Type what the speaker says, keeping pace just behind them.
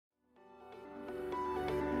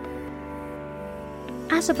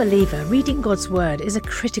As a believer, reading God's Word is a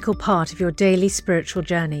critical part of your daily spiritual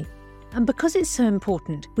journey. And because it's so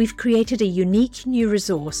important, we've created a unique new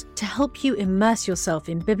resource to help you immerse yourself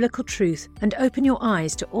in biblical truth and open your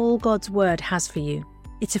eyes to all God's Word has for you.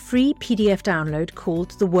 It's a free PDF download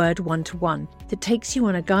called The Word 1-to-1 that takes you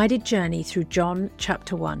on a guided journey through John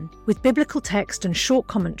chapter 1. With biblical text and short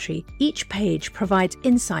commentary, each page provides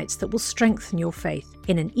insights that will strengthen your faith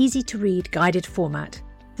in an easy-to-read guided format.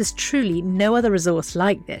 There's truly no other resource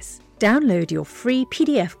like this. Download your free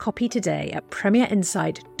PDF copy today at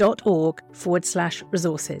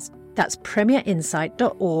premierinsight.org/resources. That's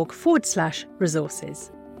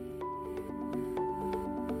premierinsight.org/resources.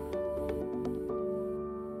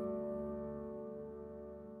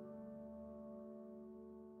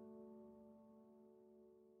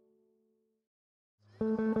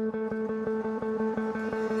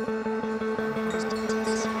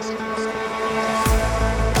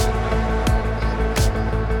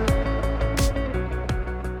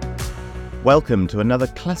 Welcome to another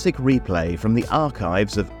classic replay from the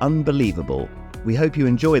archives of Unbelievable. We hope you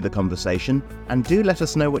enjoy the conversation and do let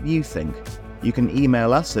us know what you think. You can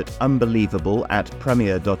email us at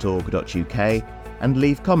unbelievable@premier.org.uk and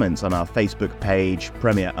leave comments on our Facebook page,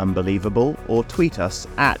 Premier Unbelievable, or tweet us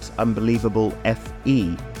at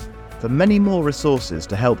UnbelievableFE. For many more resources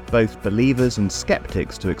to help both believers and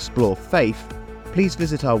skeptics to explore faith, please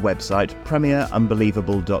visit our website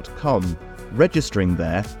premierunbelievable.com. Registering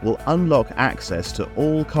there will unlock access to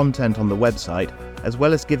all content on the website, as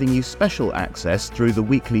well as giving you special access through the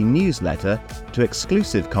weekly newsletter to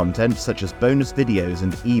exclusive content such as bonus videos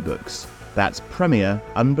and ebooks. That's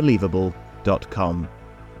premierunbelievable.com.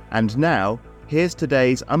 And now, here's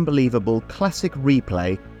today's Unbelievable Classic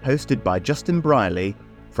Replay hosted by Justin Briley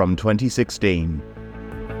from 2016.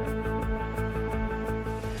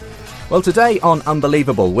 Well, today on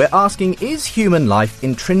Unbelievable, we're asking, is human life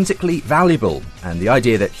intrinsically valuable? And the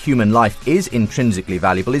idea that human life is intrinsically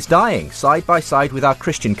valuable is dying, side by side with our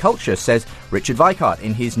Christian culture, says Richard Weikart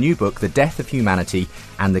in his new book, The Death of Humanity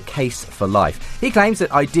and the Case for Life. He claims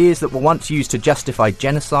that ideas that were once used to justify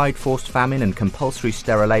genocide, forced famine and compulsory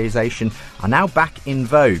sterilisation are now back in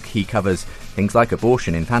vogue. He covers things like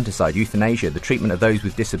abortion, infanticide, euthanasia, the treatment of those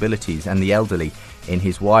with disabilities and the elderly in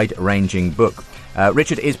his wide-ranging book.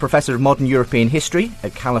 Richard is Professor of Modern European History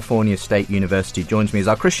at California State University. Joins me as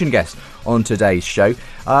our Christian guest on today's show.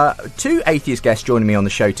 Two atheist guests joining me on the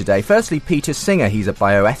show today. Firstly, Peter Singer. He's a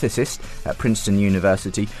bioethicist at Princeton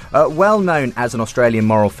University, well known as an Australian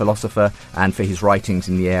moral philosopher and for his writings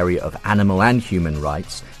in the area of animal and human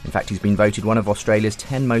rights. In fact, he's been voted one of Australia's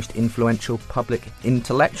 10 most influential public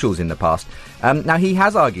intellectuals in the past. Now, he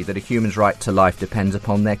has argued that a human's right to life depends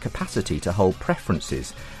upon their capacity to hold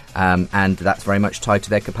preferences. And that's very much tied to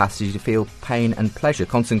their capacity to feel pain and pleasure.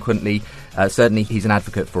 Consequently, certainly he's an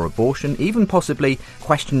advocate for abortion, even possibly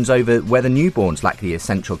questions over whether newborns lack the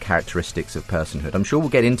essential characteristics of personhood. I'm sure we'll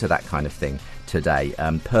get into that kind of thing today.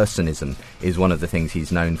 Personism is one of the things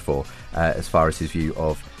he's known for as far as his view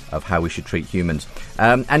of how we should treat humans.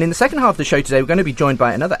 And in the second half of the show today, we're going to be joined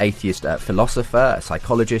by another atheist philosopher, a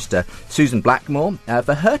psychologist, Susan Blackmore,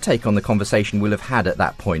 for her take on the conversation we'll have had at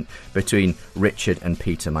that point between Richard and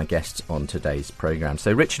Peter, my guests on today's programme.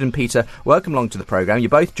 So Richard and Peter, welcome along to the programme. You're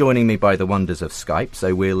both joining me by the wonders of Skype,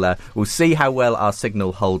 so we'll see how well our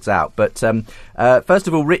signal holds out. But first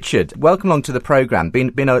of all, Richard, welcome along to the programme.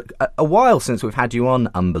 Been a while since we've had you on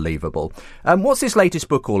Unbelievable. What's this latest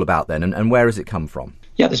book all about then, and where has it come from?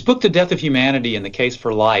 Yeah, this book, The Death of Humanity and the Case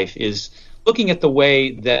for Life, is looking at the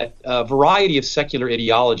way that a variety of secular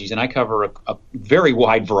ideologies, and I cover a very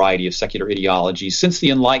wide variety of secular ideologies, since the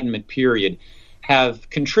Enlightenment period, have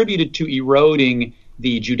contributed to eroding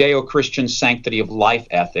the Judeo-Christian sanctity of life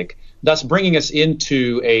ethic, thus bringing us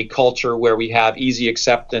into a culture where we have easy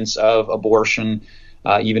acceptance of abortion,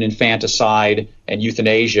 even infanticide, and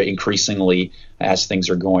euthanasia increasingly as things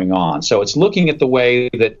are going on. So it's looking at the way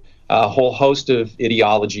that a whole host of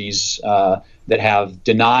ideologies that have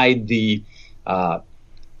denied the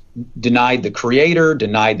creator,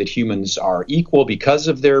 denied that humans are equal because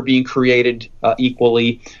of their being created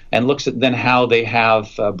equally, and looks at then how they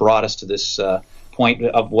have brought us to this point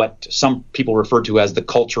of what some people refer to as the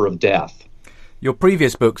culture of death. Your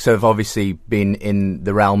previous books have obviously been in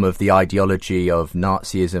the realm of the ideology of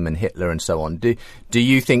Nazism and Hitler and so on. Do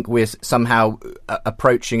you think we're somehow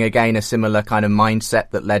approaching again a similar kind of mindset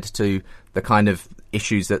that led to the kind of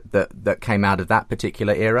issues that came out of that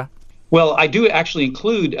particular era? Well, I do actually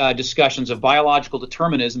include discussions of biological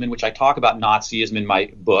determinism, in which I talk about Nazism in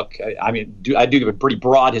my book. I do give a pretty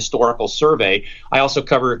broad historical survey. I also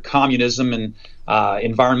cover communism and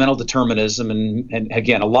environmental determinism and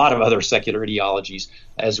again, a lot of other secular ideologies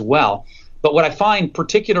as well. But what I find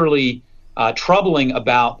particularly troubling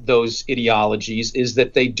about those ideologies is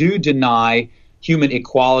that they do deny human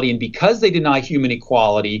equality, and because they deny human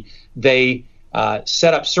equality, they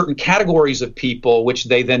set up certain categories of people which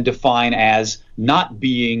they then define as not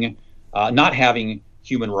having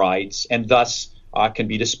human rights, and thus can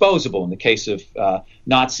be disposable. In the case of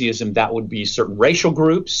Nazism, that would be certain racial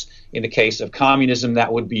groups. In the case of communism,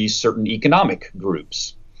 that would be certain economic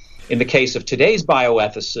groups. In the case of today's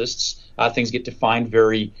bioethicists, things get defined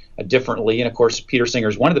very differently. And of course, Peter Singer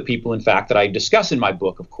is one of the people, in fact, that I discuss in my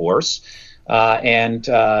book, of course. And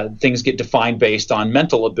things get defined based on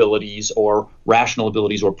mental abilities or rational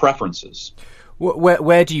abilities or preferences.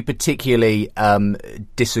 Where do you particularly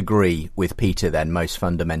disagree with Peter then, most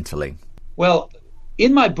fundamentally? Well,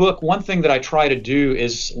 in my book, one thing that I try to do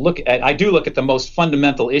is look at the most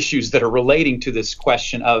fundamental issues that are relating to this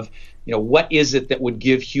question of, what is it that would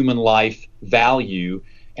give human life value,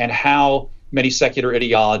 and how many secular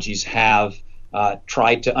ideologies have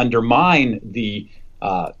tried to undermine the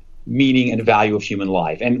meaning and value of human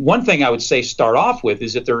life. And one thing I would say start off with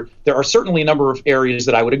is that there are certainly a number of areas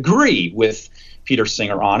that I would agree with Peter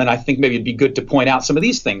Singer on, and I think maybe it'd be good to point out some of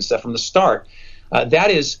these things from the start. That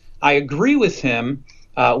is, I agree with him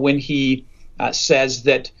when he says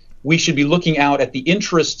that we should be looking out at the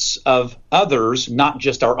interests of others, not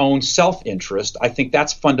just our own self-interest. I think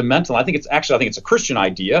that's fundamental. I think it's a Christian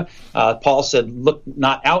idea. Paul said, look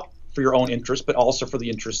not out for your own interest, but also for the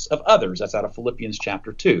interests of others. That's out of Philippians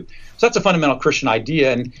chapter 2. So that's a fundamental Christian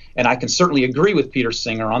idea, and I can certainly agree with Peter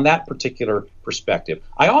Singer on that particular perspective.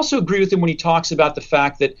 I also agree with him when he talks about the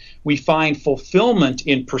fact that we find fulfillment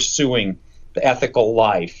in pursuing the ethical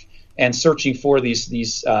life and searching for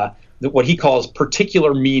these what he calls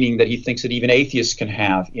particular meaning that he thinks that even atheists can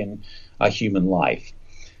have in human life.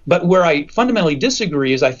 But where I fundamentally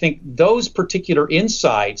disagree is I think those particular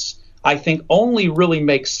insights only really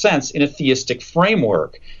make sense in a theistic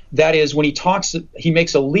framework. That is, when he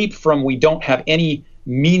makes a leap from we don't have any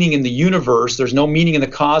meaning in the universe, there's no meaning in the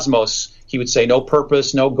cosmos, he would say, no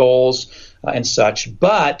purpose, no goals, and such.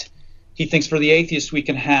 But he thinks for the atheist we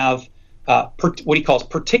can have what he calls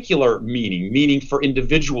particular meaning for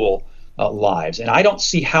individual lives. And I don't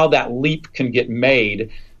see how that leap can get made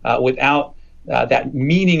without that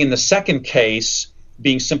meaning in the second case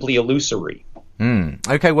being simply illusory.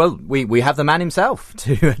 Okay, well, we have the man himself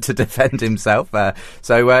to defend himself.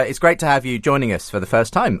 So it's great to have you joining us for the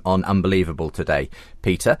first time on Unbelievable today,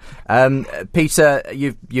 Peter. Peter,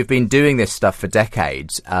 you've been doing this stuff for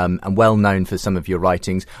decades and well known for some of your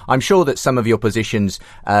writings. I'm sure that some of your positions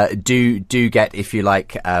do get, if you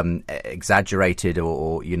like, exaggerated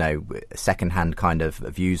or secondhand kind of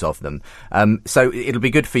views of them. So it'll be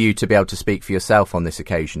good for you to be able to speak for yourself on this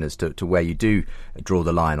occasion as to where you do draw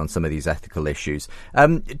the line on some of these ethical issues.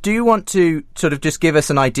 Do you want to sort of just give us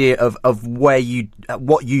an idea of what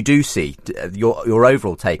you do see, your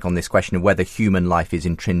overall take on this question of whether human life is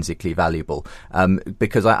intrinsically valuable?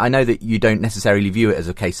 Because I know that you don't necessarily view it as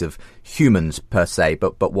a case of humans per se,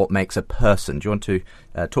 but what makes a person. Do you want to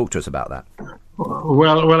talk to us about that?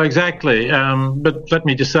 Well, exactly. But let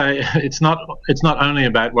me just say, it's not only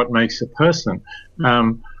about what makes a person.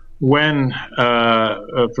 When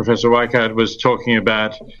Professor Weikart was talking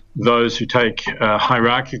about those who take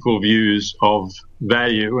hierarchical views of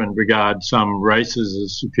value and regard some races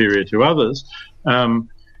as superior to others,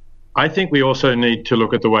 I think we also need to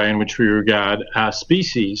look at the way in which we regard our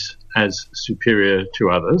species as superior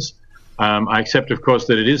to others. I accept, of course,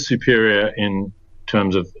 that it is superior in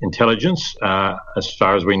terms of intelligence, as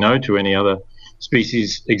far as we know, to any other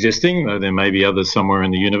species existing, though there may be others somewhere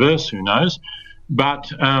in the universe, who knows.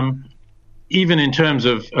 But even in terms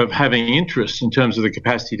of having interests, in terms of the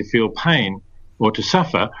capacity to feel pain or to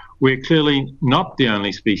suffer, we're clearly not the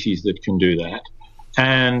only species that can do that.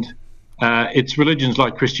 And it's religions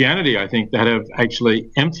like Christianity, I think, that have actually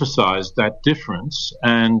emphasized that difference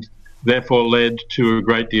and therefore led to a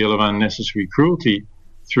great deal of unnecessary cruelty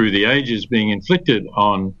through the ages being inflicted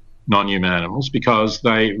on non-human animals, because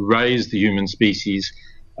they raise the human species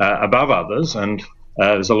above others. And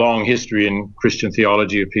there's a long history in Christian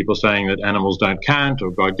theology of people saying that animals don't count, or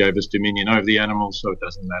God gave us dominion over the animals, so it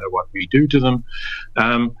doesn't matter what we do to them.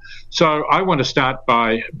 So I want to start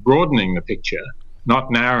by broadening the picture, not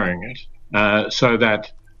narrowing it, so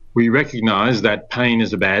that we recognize that pain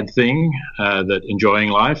is a bad thing, that enjoying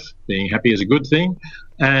life, being happy is a good thing,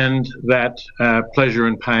 and that pleasure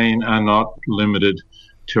and pain are not limited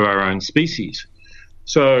to our own species.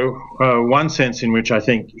 So one sense in which I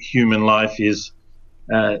think human life is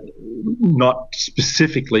not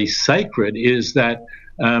specifically sacred is that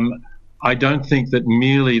I don't think that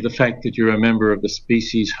merely the fact that you're a member of the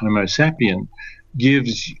species Homo sapien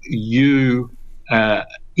gives you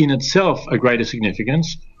in itself a greater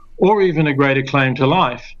significance or even a greater claim to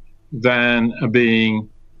life than a being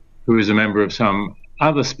who is a member of some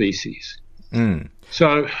other species.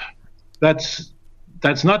 So that's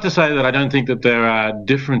not to say that I don't think that there are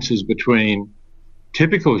differences between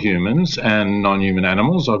typical humans and non-human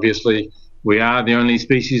animals. Obviously, we are the only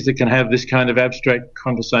species that can have this kind of abstract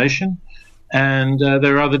conversation. And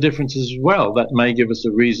there are other differences as well that may give us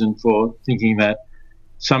a reason for thinking that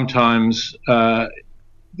sometimes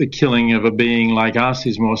the killing of a being like us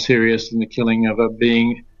is more serious than the killing of a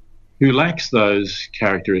being who lacks those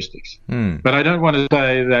characteristics. But I don't want to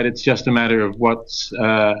say that it's just a matter of what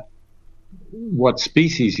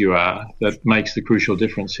species you are that makes the crucial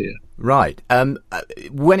difference here. Right.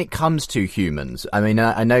 When it comes to humans, I mean,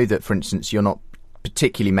 I know that, for instance, you're not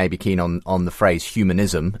particularly maybe keen on the phrase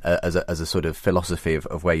humanism as a sort of philosophy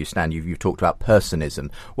of where you stand. You've talked about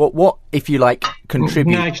personism. What if you like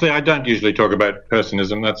contribute? No, actually, I don't usually talk about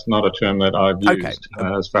personism. That's not a term that I've used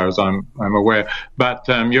as far as I'm aware. But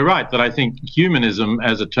you're right that I think humanism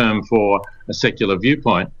as a term for a secular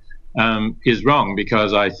viewpoint is wrong,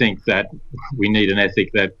 because I think that we need an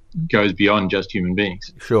ethic that goes beyond just human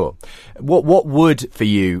beings. Sure. What would, for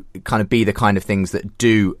you, kind of be the kind of things that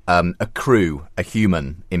do accrue a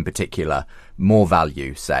human in particular more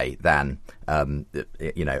value, say, than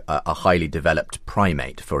a highly developed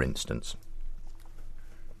primate, for instance?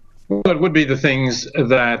 Well, it would be the things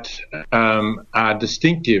that are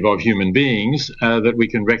distinctive of human beings that we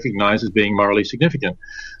can recognize as being morally significant.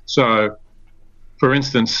 So, for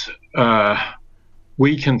instance,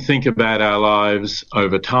 we can think about our lives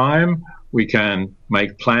over time. We can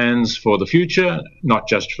make plans for the future, not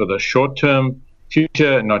just for the short-term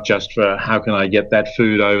future, not just for how can I get that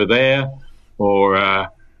food over there, or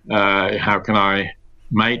how can I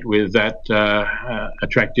mate with that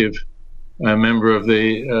attractive member of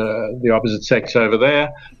the opposite sex over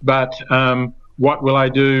there. But what will I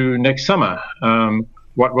do next summer?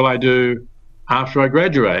 What will I do after I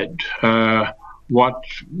graduate? What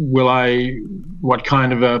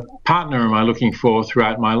kind of a partner am I looking for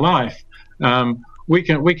throughout my life? We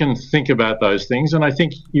can think about those things, and I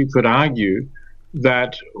think you could argue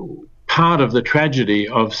that part of the tragedy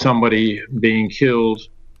of somebody being killed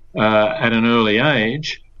at an early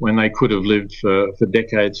age, when they could have lived for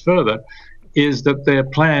decades further, is that their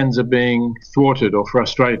plans are being thwarted or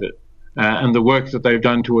frustrated. And the work that they've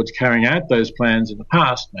done towards carrying out those plans in the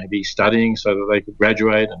past, maybe studying so that they could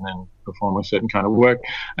graduate and then perform a certain kind of work,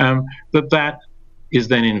 that is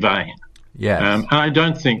then in vain. Yes. And I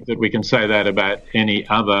don't think that we can say that about any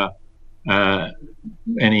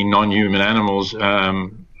non-human animals,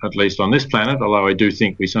 at least on this planet, although I do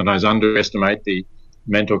think we sometimes underestimate the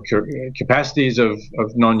mental capacities of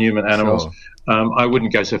non-human animals. Sure. I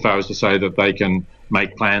wouldn't go so far as to say that they can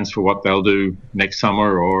make plans for what they'll do next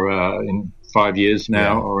summer or in 5 years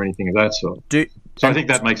now or anything of that sort. So I think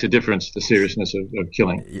that makes a difference, the seriousness of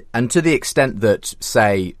killing. And to the extent that,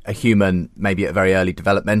 say, a human, maybe at a very early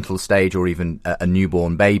developmental stage or even a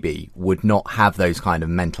newborn baby, would not have those kind of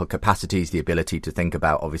mental capacities, the ability to think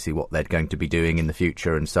about, obviously, what they're going to be doing in the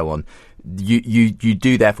future and so on, you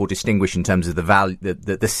do therefore distinguish in terms of the value,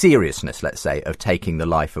 the seriousness, let's say, of taking the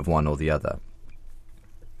life of one or the other.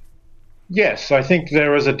 Yes, I think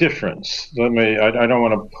there is a difference. I don't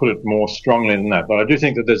want to put it more strongly than that, but I do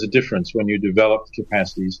think that there's a difference when you develop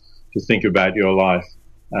capacities to think about your life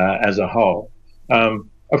as a whole.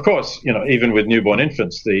 Of course, even with newborn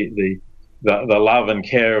infants, the love and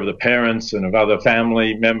care of the parents and of other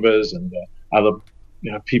family members and other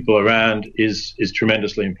people around is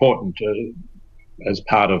tremendously important as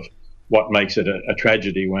part of what makes it a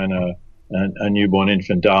tragedy when a newborn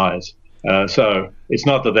infant dies. So it's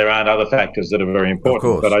not that there aren't other factors that are very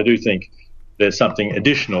important, but I do think there's something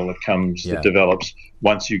additional that develops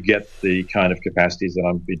once you get the kind of capacities that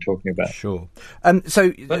I've been talking about. Sure. Do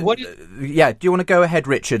you want to go ahead,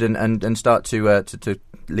 Richard, and start to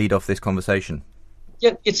lead off this conversation?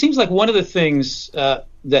 Yeah, it seems like one of the things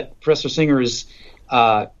that Professor Singer is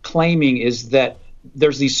claiming is that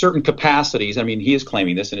there's these certain capacities. I mean, he is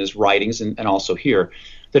claiming this in his writings and also here,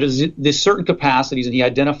 that is there's certain capacities, and he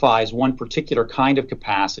identifies one particular kind of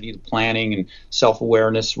capacity, the planning and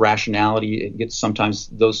self-awareness, rationality. Sometimes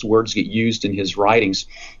those words get used in his writings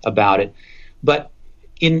about it. But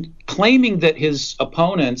in claiming that his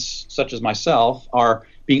opponents, such as myself, are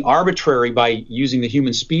being arbitrary by using the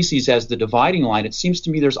human species as the dividing line, it seems to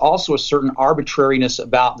me there's also a certain arbitrariness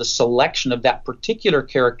about the selection of that particular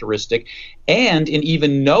characteristic, and in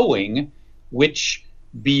even knowing which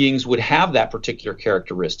beings would have that particular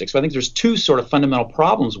characteristic. So I think there's two sort of fundamental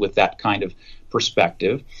problems with that kind of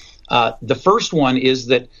perspective. The first one is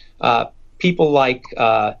that people like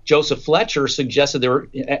Joseph Fletcher suggested there were,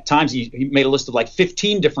 at times he made a list of like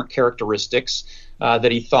 15 different characteristics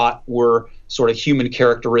that he thought were sort of human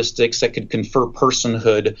characteristics that could confer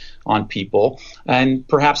personhood on people. And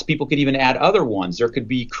perhaps people could even add other ones. There could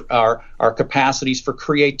be our capacities for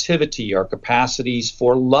creativity, our capacities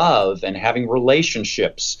for love and having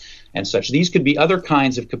relationships and such. These could be other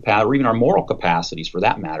kinds of capacity, or even our moral capacities for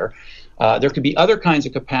that matter. There could be other kinds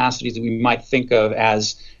of capacities that we might think of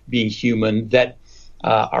as being human that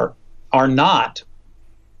are not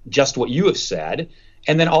just what you have said.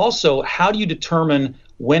 And then also, how do you determine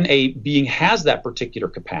when a being has that particular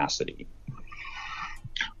capacity?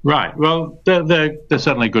 Right. Well, they're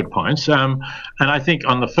certainly good points. And I think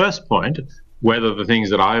on the first point, whether the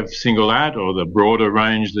things that I've singled out or the broader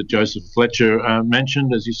range that Joseph Fletcher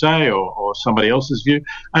mentioned, as you say, or somebody else's view,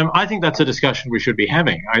 I think that's a discussion we should be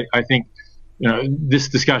having. I think this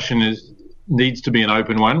discussion needs to be an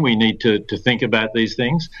open one. We need to think about these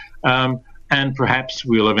things. And perhaps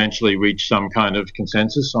we'll eventually reach some kind of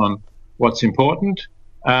consensus on what's important.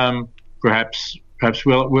 Perhaps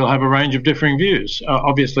we'll have a range of differing views.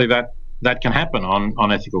 Obviously, that can happen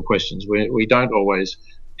on ethical questions. We don't always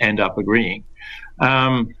end up agreeing.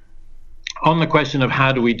 On the question of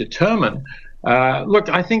how do we determine, look,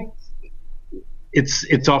 I think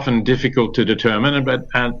it's often difficult to determine, but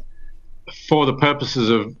for the purposes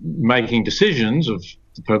of making decisions, of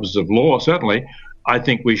the purposes of law, certainly, I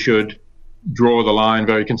think we should draw the line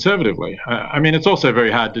very conservatively. I mean, it's also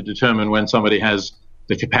very hard to determine when somebody has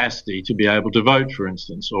the capacity to be able to vote, for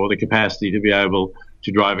instance, or the capacity to be able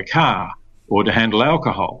to drive a car or to handle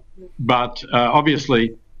alcohol. But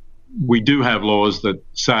obviously, we do have laws that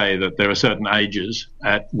say that there are certain ages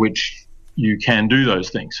at which you can do those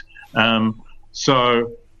things.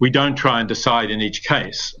 So we don't try and decide in each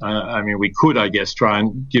case. I mean, we could, I guess, try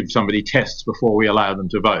and give somebody tests before we allow them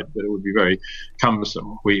to vote, but it would be very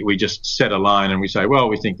cumbersome. We just set a line and we say, well,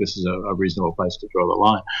 we think this is a reasonable place to draw the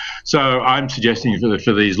line. So I'm suggesting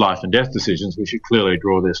for these life and death decisions, we should clearly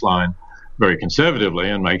draw this line very conservatively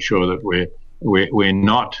and make sure that we're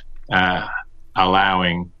not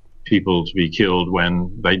allowing people to be killed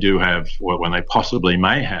when they do have, or when they possibly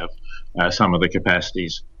may have, some of the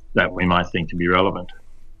capacities that we might think to be relevant.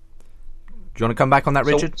 Do you want to come back on that,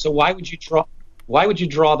 Richard? So why would you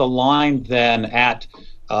draw the line then at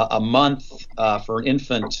a month for an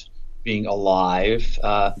infant being alive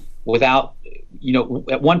without,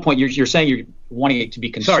 at one point you're saying you're wanting it to be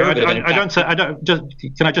conservative. Sorry,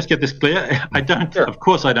 can I just get this clear? I don't. Sure. Of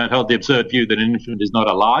course, I don't hold the absurd view that an infant is not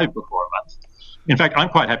alive before a month. In fact, I'm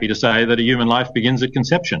quite happy to say that a human life begins at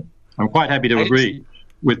conception. I'm quite happy to agree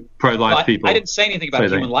with pro-life people. I didn't say anything about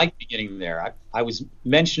human life beginning there. I was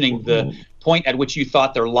mentioning the point at which you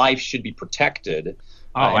thought their life should be protected.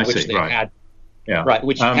 I see. Right. Right.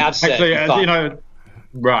 Which you have said. Actually,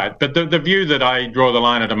 right. But the view that I draw the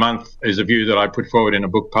line at a month is a view that I put forward in a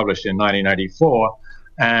book published in 1984,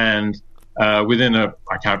 and within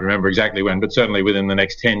I can't remember exactly when, but certainly within the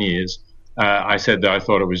next 10 years, I said that I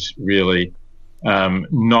thought it was really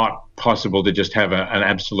not possible to just have an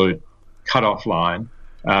absolute cut-off line.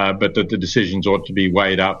 But that the decisions ought to be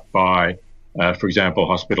weighed up by, for example,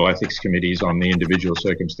 hospital ethics committees on the individual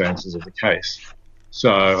circumstances of the case.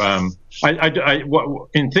 So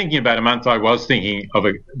in thinking about a month, I was thinking of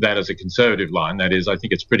that as a conservative line. That is, I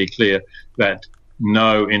think it's pretty clear that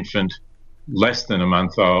no infant less than a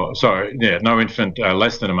month old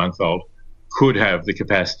could have the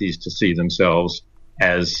capacities to see themselves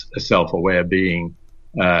as a self-aware being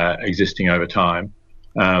existing over time.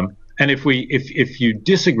 And if you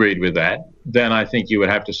disagreed with that, then I think you would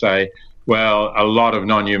have to say, well, a lot of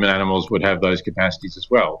non-human animals would have those capacities as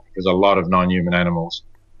well, because a lot of non-human animals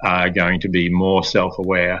are going to be more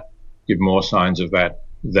self-aware, give more signs of that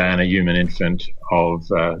than a human infant of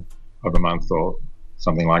a month or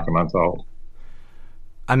something like a month old.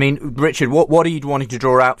 I mean, Richard, what are you wanting to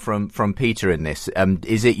draw out from Peter in this?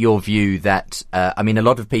 Is it your view that, a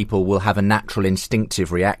lot of people will have a natural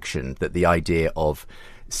instinctive reaction that the idea of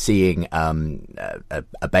seeing a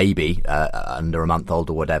baby under a month old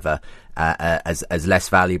or whatever as less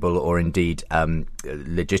valuable, or indeed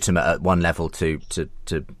legitimate at one level to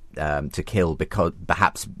kill,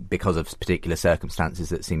 because of particular circumstances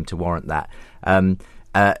that seem to warrant that.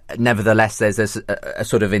 Nevertheless, there's a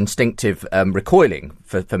sort of instinctive recoiling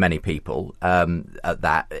for many people at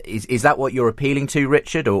that. Is that what you're appealing to,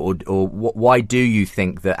 Richard, or why do you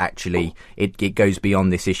think that actually it goes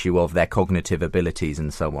beyond this issue of their cognitive abilities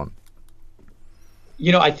and so on?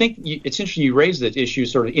 I think it's interesting you raise that issue,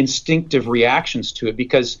 sort of instinctive reactions to it,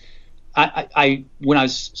 because I when I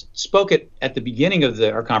spoke at the beginning of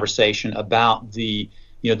our conversation about the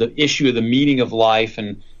issue of the meaning of life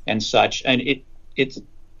and such, and it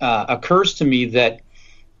occurs to me that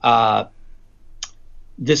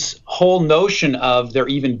this whole notion of there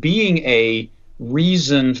even being a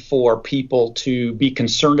reason for people to be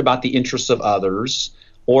concerned about the interests of others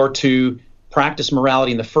or to practice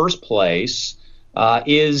morality in the first place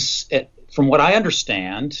is, from what I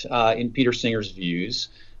understand, in Peter Singer's views,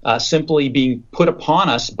 simply being put upon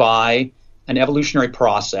us by an evolutionary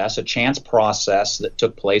process, a chance process that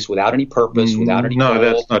took place without any purpose, without any goal. No,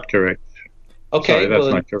 that's not correct. Okay,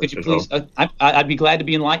 Sorry, could you please? I'd be glad to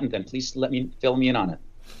be enlightened. Then please fill me in on it.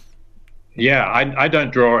 Yeah, I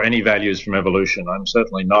don't draw any values from evolution. I'm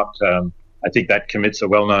certainly not. I think that commits a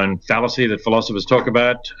well-known fallacy that philosophers talk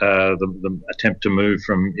about, the attempt to move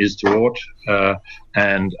from is to ought,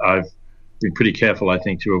 and I've been pretty careful, I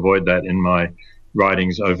think, to avoid that in my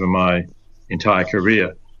writings over my entire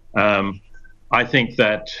career. I think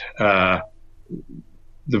that the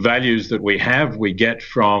values that we have, we get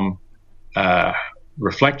from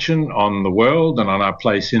reflection on the world and on our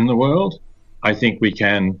place in the world. I think we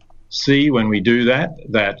can see when we do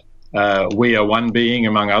that we are one being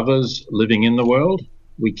among others living in the world.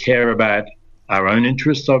 We care about our own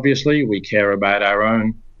interests, obviously. We care about our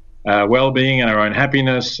own well-being and our own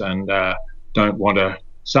happiness, and don't want to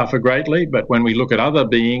suffer greatly. But when we look at other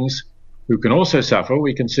beings who can also suffer,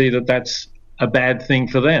 we can see that that's a bad thing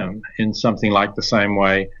for them in something like the same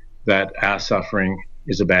way that our suffering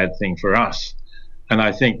is a bad thing for us. And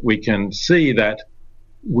I think we can see that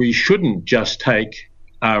we shouldn't just take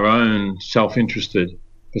our own self-interested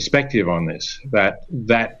perspective on this,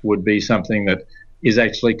 that would be something that is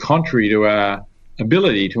actually contrary to our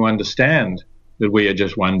ability to understand that we are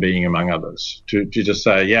just one being among others. To just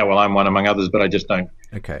say, yeah, well, I'm one among others, but I just don't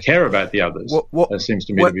care about the others. That seems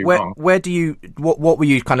to me to be wrong. What were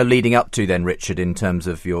you kind of leading up to then, Richard, in terms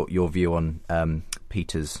of your view on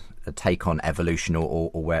Peter's take on evolution, or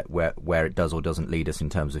where it does or doesn't lead us in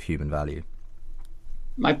terms of human value?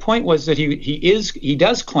 My point was that he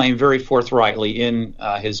does claim very forthrightly in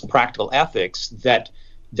his practical ethics that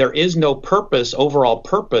there is no overall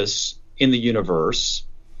purpose in the universe.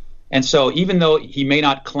 And so even though he may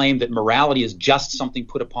not claim that morality is just something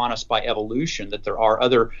put upon us by evolution, that there are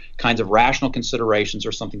other kinds of rational considerations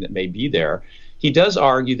or something that may be there, he does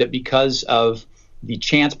argue that because of the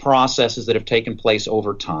chance processes that have taken place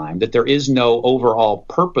over time, that there is no overall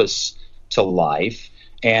purpose to life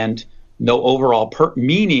and no overall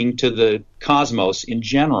meaning to the cosmos in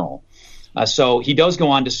general. So he does go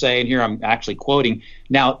on to say, and here I'm actually quoting,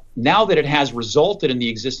 now that it has resulted in the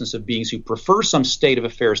existence of beings who prefer some state of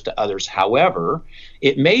affairs to others, however,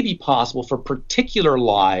 it may be possible for particular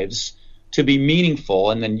lives to be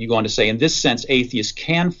meaningful. And then you go on to say, in this sense, atheists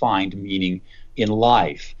can find meaning in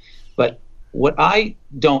life. But what I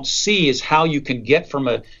don't see is how you can get from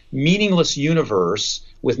a meaningless universe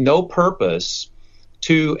with no purpose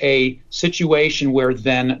to a situation where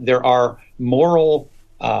then there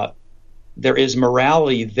is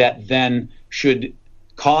morality that then should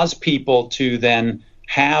cause people to then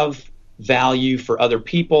have value for other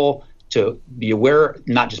people, to be aware,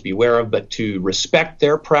 not just be aware of, but to respect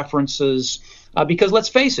their preferences. Because let's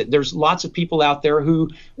face it, there's lots of people out there who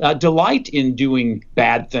delight in doing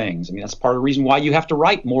bad things. I mean, that's part of the reason why you have to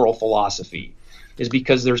write moral philosophy, is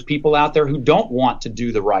because there's people out there who don't want to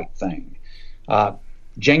do the right thing.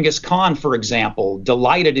 Genghis Khan, for example,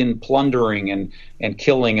 delighted in plundering and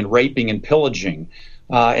killing and raping and pillaging.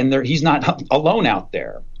 And he's not alone out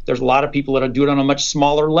there. There's a lot of people that do it on a much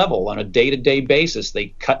smaller level, on a day-to-day basis. They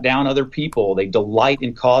cut down other people. They delight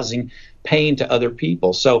in causing pain to other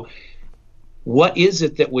people. So what is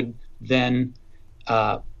it that would then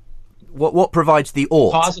what provides the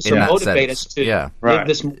ought cause us or motivate us to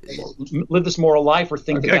live this moral life, or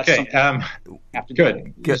think that's something we have to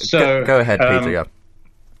do? So go ahead, Peter. Yeah.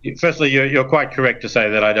 Firstly, you're quite correct to say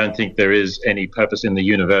that I don't think there is any purpose in the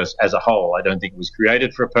universe as a whole. I don't think it was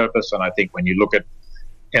created for a purpose, and I think when you look at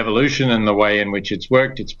evolution and the way in which it's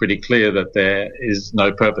worked, it's pretty clear that there is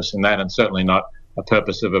no purpose in that, and certainly not a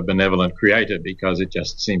purpose of a benevolent creator, because it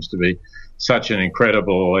just seems to be such an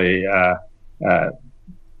incredibly,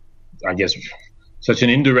 such an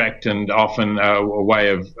indirect and often a way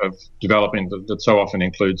of development that so often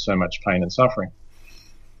includes so much pain and suffering.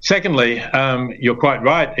 Secondly, you're quite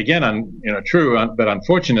right, again, true, but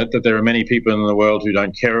unfortunate that there are many people in the world who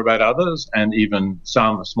don't care about others, and even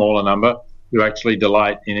some, a smaller number, who actually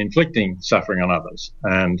delight in inflicting suffering on others.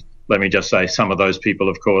 And let me just say, some of those people,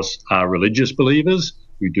 of course, are religious believers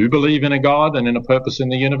who do believe in a God and in a purpose in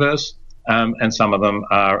the universe, and some of them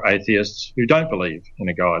are atheists who don't believe in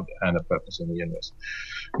a God and a purpose in the universe.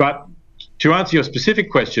 But to answer your specific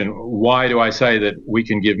question, why do I say that we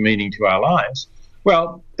can give meaning to our lives?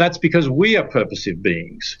 Well, that's because we are purposive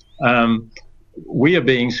beings. We are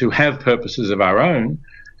beings who have purposes of our own,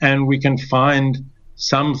 and we can find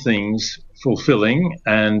some things fulfilling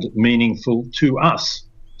and meaningful to us.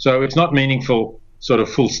 So it's not meaningful sort of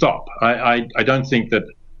full stop. I don't think that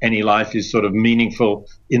any life is sort of meaningful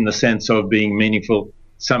in the sense of being meaningful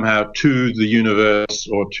somehow to the universe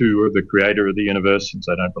or to the creator of the universe, since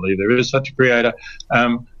I don't believe there is such a creator.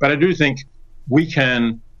 But I do think we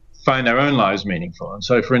can find our own lives meaningful. And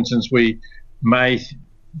so, for instance, we may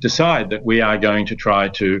decide that we are going to try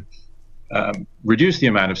to reduce the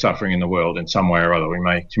amount of suffering in the world in some way or other. We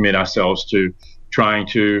may commit ourselves to trying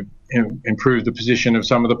to improve the position of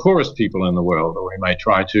some of the poorest people in the world, or we may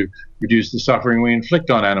try to reduce the suffering we inflict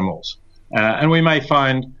on animals. And we may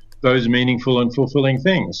find those meaningful and fulfilling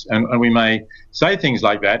things. And we may say things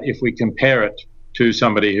like that if we compare it to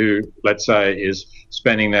somebody who, let's say, is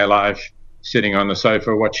spending their life sitting on the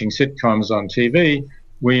sofa watching sitcoms on TV.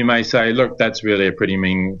 We may say, look, that's really a pretty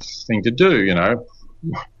mean thing to do,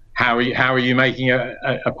 How are you making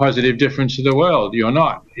a positive difference to the world? You're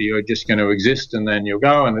not. You're just going to exist and then you'll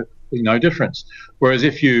go, and there'll be no difference. Whereas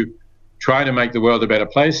if you try to make the world a better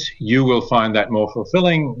place, you will find that more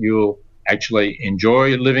fulfilling. You'll actually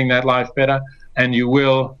enjoy living that life better, and you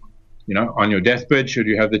will, on your deathbed, should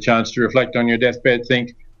you have the chance to reflect on your deathbed,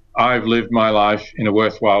 think, I've lived my life in a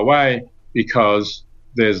worthwhile way because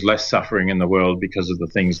there's less suffering in the world because of the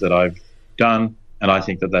things that I've done, and I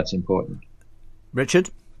think that that's important. Richard?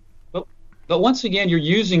 But once again, you're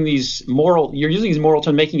using these moral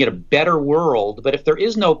terms, making it a better world. But if there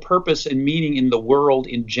is no purpose and meaning in the world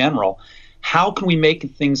in general, how can we make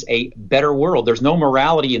things a better world? There's no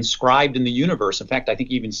morality inscribed in the universe. In fact, I think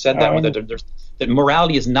you even said that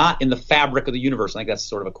morality is not in the fabric of the universe. I think that's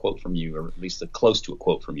sort of a quote from you, or at least close to a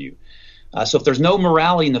quote from you. So if there's no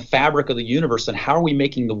morality in the fabric of the universe, then how are we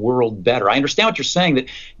making the world better? I understand what you're saying, that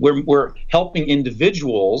we're helping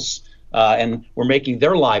individuals and we're making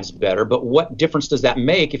their lives better, but what difference does that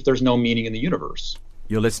make if there's no meaning in the universe?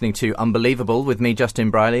 You're listening to Unbelievable with me,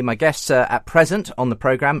 Justin Briley. My guests at present on the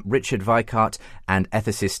programme, Richard Weikart and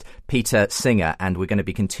ethicist Peter Singer, and we're going to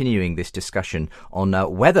be continuing this discussion on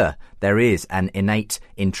whether there is an innate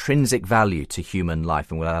intrinsic value to human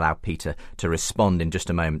life, and we'll allow Peter to respond in just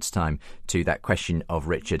a moment's time to that question of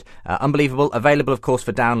Richard. Unbelievable, available, of course,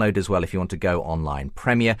 for download as well if you want to go online.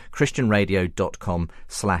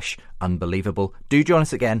 premierchristianradio.com/unbelievable. Do join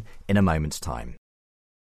us again in a moment's time.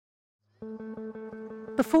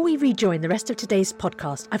 Before we rejoin the rest of today's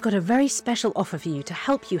podcast, I've got a very special offer for you to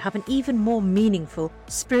help you have an even more meaningful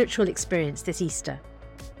spiritual experience this Easter.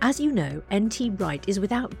 As you know, N.T. Wright is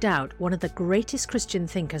without doubt one of the greatest Christian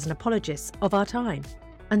thinkers and apologists of our time.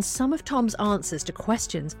 And some of Tom's answers to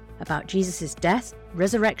questions about Jesus' death,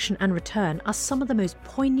 resurrection and return are some of the most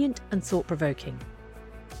poignant and thought-provoking.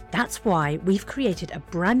 That's why we've created a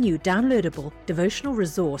brand new downloadable devotional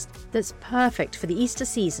resource that's perfect for the Easter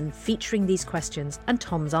season, featuring these questions and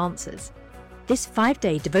Tom's answers. This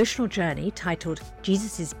 5-day devotional journey titled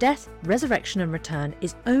Jesus' Death, Resurrection and Return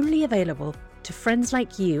is only available to friends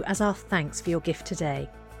like you as our thanks for your gift today.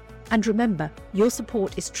 And remember, your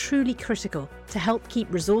support is truly critical to help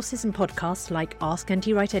keep resources and podcasts like Ask NT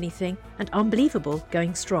Wright Anything and Unbelievable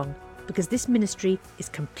going strong, because this ministry is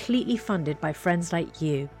completely funded by friends like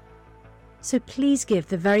you. So please give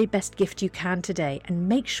the very best gift you can today, and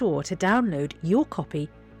make sure to download your copy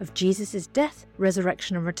of Jesus' Death,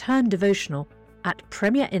 Resurrection and Return devotional at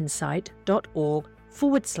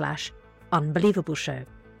premierinsight.org/unbelievable show.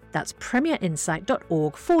 That's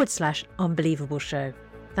premierinsight.org/unbelievable show.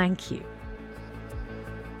 Thank you.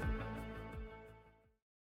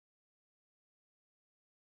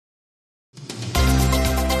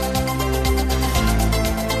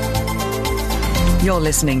 You're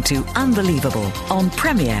listening to Unbelievable on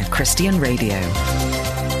Premier Christian Radio.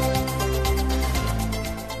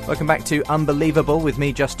 Welcome back to Unbelievable with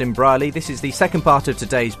me, Justin Briley. This is the second part of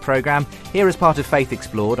today's programme, here as part of Faith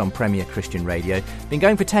Explored on Premier Christian Radio. Been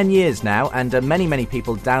going for 10 years now, and many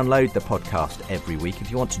people download the podcast every week. If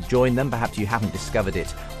you want to join them, perhaps you haven't discovered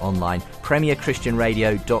it online,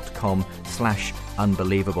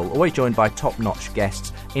 premierchristianradio.com/unbelievable. Always joined by top-notch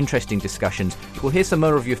guests, interesting discussions. We'll hear some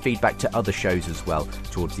more of your feedback to other shows as well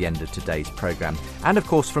towards the end of today's programme. And of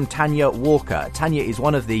course from Tanya Walker. Tanya is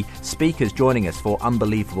one of the speakers joining us for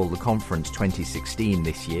Unbelievable, the conference 2016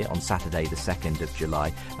 this year on Saturday the 2nd of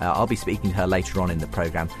July. I'll be speaking to her later on in the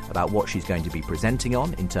programme about what she's going to be presenting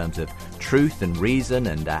on in terms of truth and reason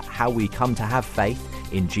and how we come to have faith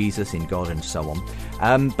in Jesus, in God and so on.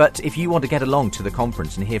 But if you want to get along to the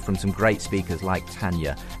conference and hear from some great speakers like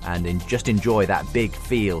Tanya and just enjoy that big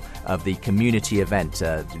feel of the community event,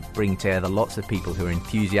 bring together lots of people who are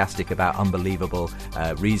enthusiastic about unbelievable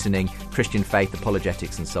reasoning, Christian faith,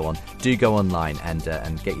 apologetics and so on, do go online and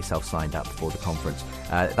get yourself signed up for the conference.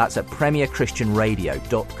 That's at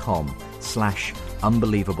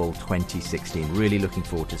premierchristianradio.com/Unbelievable 2016. Really looking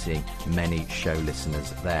forward to seeing many show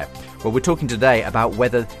listeners there. Well, we're talking today about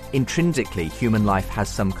whether intrinsically human life has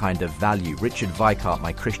some kind of value. Richard Weikart,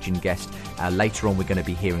 my Christian guest. Later on, we're going to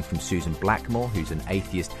be hearing from Susan Blackmore, who's an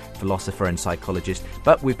atheist philosopher and psychologist.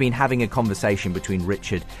 But we've been having a conversation between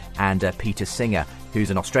Richard and Peter Singer, who's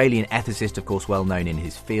an Australian ethicist, of course, well known in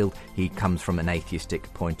his field. He comes from an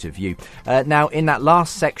atheistic point of view. Now, in that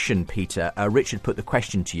last section, Peter, Richard put the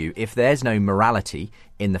question to you, if there's no morality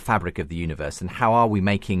in the fabric of the universe, then how are we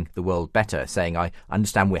making the world better? Saying, I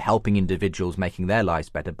understand we're helping individuals, making their lives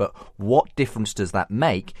better, but what difference does that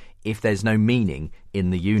make if there's no meaning in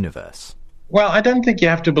the universe? Well, I don't think you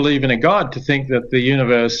have to believe in a God to think that the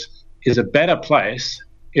universe is a better place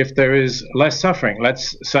if there is less suffering.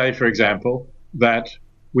 Let's say, for example, that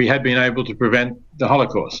we had been able to prevent the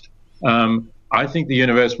Holocaust. I think the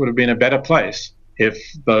universe would have been a better place if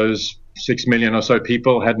those 6 million or so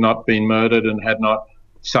people had not been murdered and had not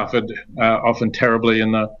suffered often terribly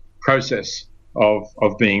in the process of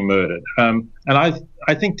being murdered. And I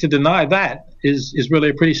think to deny that is really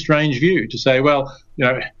a pretty strange view, to say, well,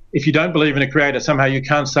 if you don't believe in a creator, somehow you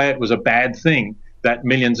can't say it was a bad thing that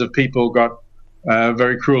millions of people got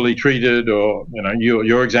very cruelly treated, or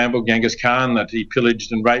your example, Genghis Khan, that he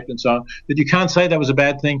pillaged and raped and so on, that you can't say that was a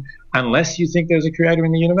bad thing unless you think there's a creator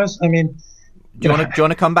in the universe. I mean, do you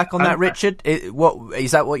want to come back on that, Richard? What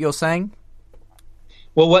is that? What you're saying?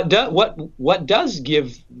 Well, what does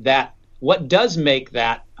make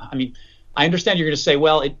that? I mean, I understand you're going to say,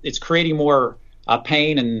 well, it's creating more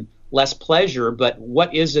pain and less pleasure, but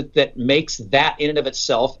what is it that makes that in and of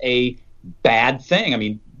itself a bad thing? I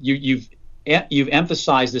mean, you've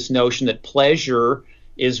emphasized this notion that pleasure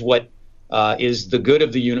is what is the good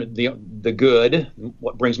of the good,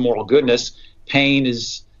 what brings moral goodness. Pain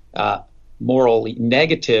is morally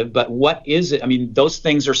negative, but what is it? I mean, those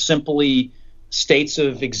things are simply states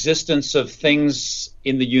of existence of things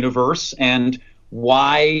in the universe, and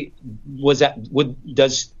why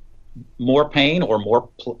does more pain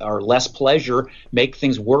or less pleasure make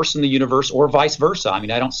things worse in the universe, or vice versa? I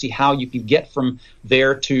mean, I don't see how you can get from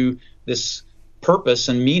there to this purpose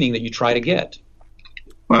and meaning that you try to get.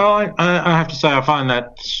 Well, I have to say I find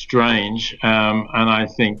that strange, and I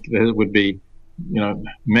think there would be,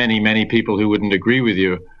 many people who wouldn't agree with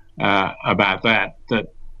you about that.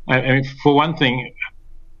 I mean, for one thing,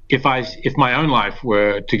 if my own life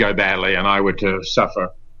were to go badly and I were to suffer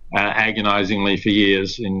agonizingly for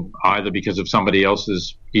years, in either because of somebody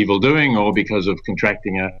else's evil doing or because of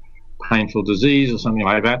contracting a painful disease or something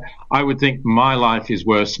like that, I would think my life is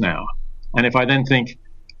worse now. And if I then think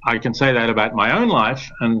I can say that about my own life,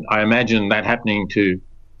 and I imagine that happening to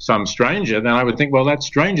some stranger, then I would think, well, that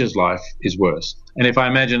stranger's life is worse. And if I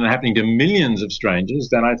imagine it happening to millions of strangers,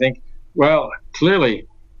 then I think, well, clearly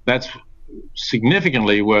that's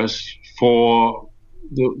significantly worse for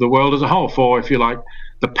the world as a whole, for, if you like,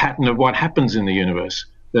 the pattern of what happens in the universe.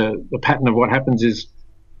 The pattern of what happens is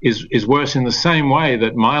worse in the same way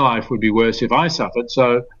that my life would be worse if I suffered,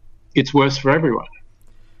 so it's worse for everyone.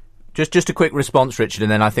 Just a quick response, Richard,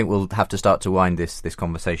 and then I think we'll have to start to wind this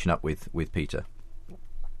conversation up with Peter.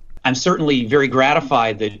 I'm certainly very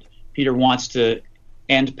gratified that Peter wants to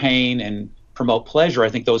end pain and promote pleasure. I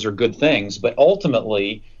think those are good things, but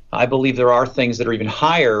ultimately I believe there are things that are even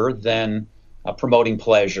higher than promoting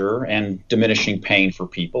pleasure and diminishing pain for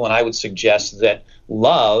people, and I would suggest that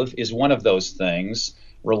love is one of those things.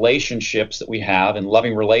 Relationships that we have and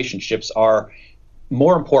loving relationships are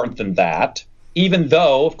more important than that, even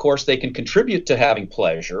though, of course, they can contribute to having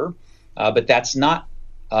pleasure, but that's not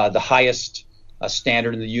the highest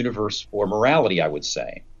standard in the universe for morality, I would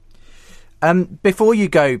say. Before you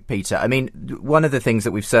go, Peter, I mean, one of the things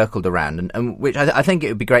that we've circled around, and which I think it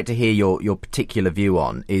would be great to hear your particular view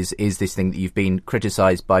on, is this thing that you've been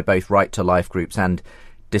criticised by both Right to Life groups and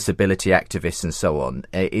disability activists and so on,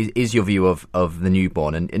 is your view of the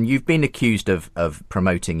newborn. And you've been accused of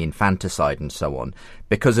promoting infanticide and so on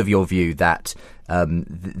because of your view that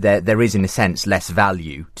there is, in a sense, less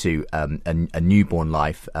value to a newborn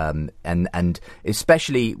life, and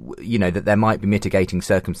especially, that there might be mitigating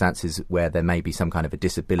circumstances where there may be some kind of a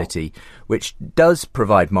disability, which does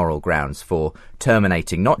provide moral grounds for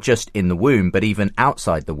terminating, not just in the womb, but even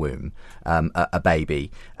outside the womb, a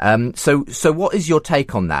baby. So what is your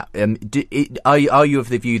take on that? Are you of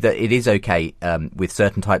the view that it is okay with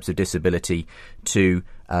certain types of disability to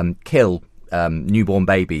kill newborn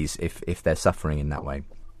babies if they're suffering in that way?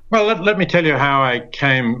 Well, let me tell you how I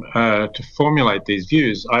came to formulate these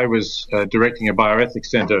views. I was directing a bioethics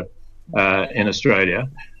centre in Australia,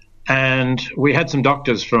 and we had some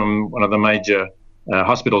doctors from one of the major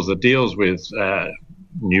hospitals that deals with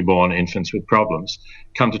newborn infants with problems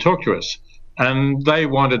come to talk to us. And they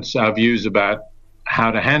wanted our views about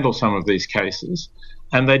how to handle some of these cases.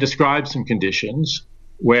 And they described some conditions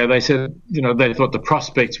where they said, they thought the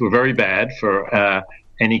prospects were very bad for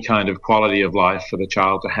any kind of quality of life for the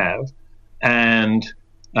child to have. And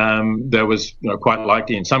there was quite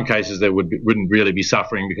likely in some cases there wouldn't really be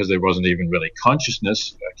suffering because there wasn't even really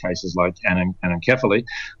consciousness, cases like anencephaly,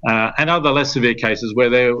 and other less severe cases where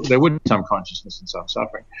there would be some consciousness and some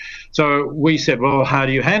suffering. So we said, well, how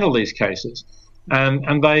do you handle these cases?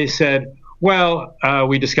 And they said, well,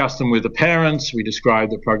 we discussed them with the parents, we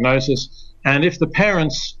described the prognosis, and if the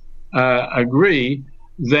parents agree,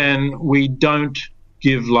 then we don't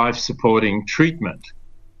give life-supporting treatment.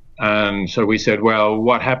 And so we said, well,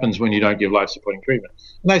 what happens when you don't give life-supporting treatment?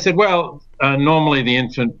 And they said, well, normally the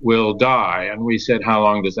infant will die. And we said, how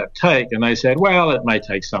long does that take? And they said, well, it may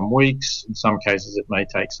take some weeks. In some cases, it may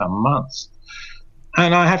take some months.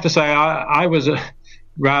 And I have to say, I was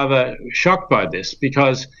rather shocked by this,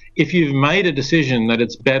 because if you've made a decision that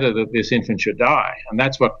it's better that this infant should die, and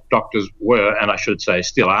that's what doctors were, and I should say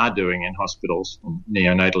still are doing in hospitals,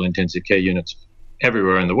 neonatal intensive care units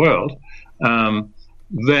everywhere in the world,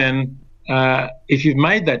 then if you've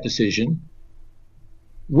made that decision,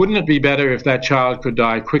 wouldn't it be better if that child could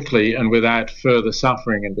die quickly and without further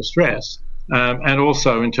suffering and distress? And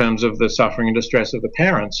also in terms of the suffering and distress of the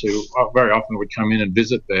parents, who very often would come in and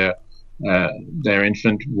visit their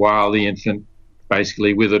infant while the infant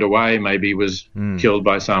basically withered away, maybe was killed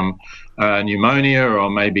by some pneumonia, or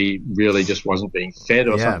maybe really just wasn't being fed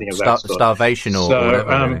or something of that sort. Starvation or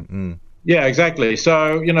whatever. Yeah, exactly.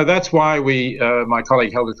 So, that's why my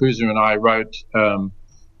colleague Helga Kuzer and I wrote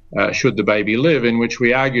Should the Baby Live?, in which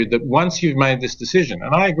we argued that once you've made this decision,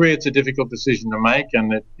 and I agree it's a difficult decision to make,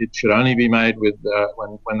 and that it should only be made with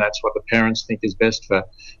when that's what the parents think is best for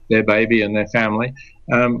their baby and their family.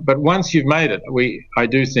 But once you've made it, I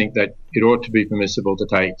do think that it ought to be permissible to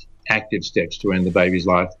take active steps to end the baby's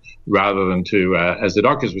life, rather than to, as the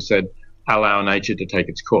doctors have said, allow nature to take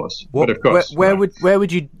its course. But of course, where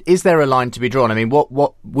would you? Is there a line to be drawn? I mean,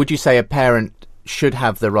 what would you say a parent should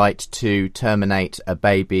have the right to terminate a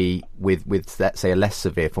baby with let's say a less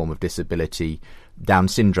severe form of disability, Down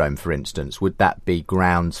syndrome, for instance? Would that be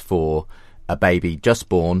grounds for a baby just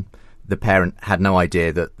born? The parent had no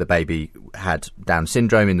idea that the baby had Down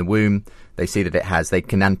syndrome in the womb. They see that it has. They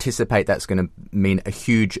can anticipate that's going to mean a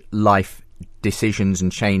huge life decisions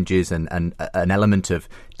and changes and an element of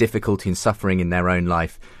difficulty and suffering in their own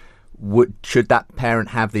life. Should that parent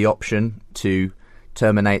have the option to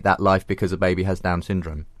terminate that life because a baby has Down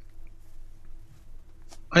syndrome?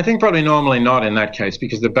 I think probably normally not in that case,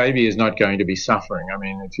 because the baby is not going to be suffering. I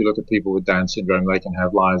mean, if you look at people with Down syndrome, they can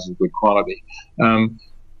have lives of good quality.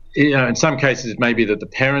 In some cases, it may be that the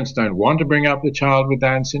parents don't want to bring up the child with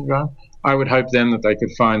Down syndrome. I would hope then that they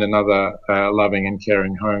could find another loving and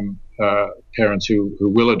caring home, parents who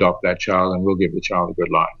will adopt that child and will give the child a good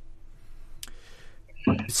life.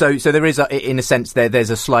 So there is, in a sense, there's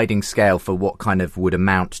a sliding scale for what kind of would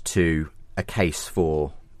amount to a case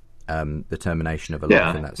for the termination of a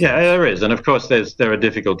life in that sense. Yeah, there is. And of course, there are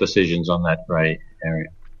difficult decisions on that grey area.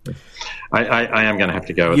 I am going to have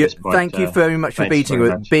to go at this point. Thank you very much for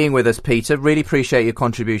being with us, Peter. Really appreciate your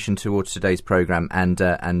contribution towards today's programme, and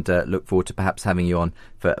look forward to perhaps having you on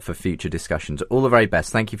for future discussions. All the very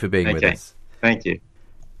best. Thank you for being with us. Thank you.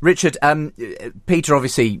 Richard, Peter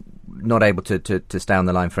obviously not able to stay on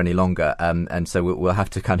the line for any longer, and so we'll have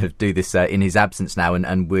to kind of do this in his absence now,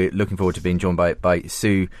 and we're looking forward to being joined by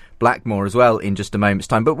Sue Blackmore as well in just a moment's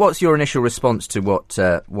time. But what's your initial response to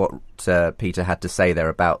what Peter had to say there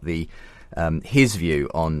about the his view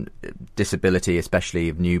on disability, especially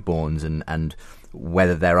of newborns, and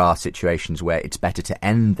whether there are situations where it's better to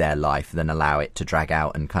end their life than allow it to drag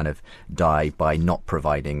out and kind of die by not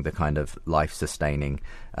providing the kind of life-sustaining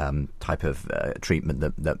type of treatment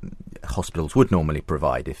that hospitals would normally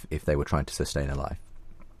provide if they were trying to sustain a life.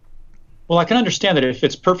 Well, I can understand that it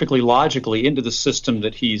fits perfectly logically into the system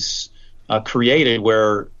that he's created,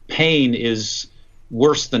 where pain is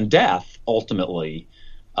worse than death, ultimately.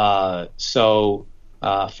 So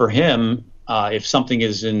for him, if something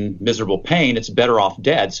is in miserable pain, it's better off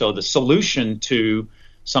dead. So the solution to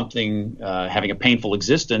something having a painful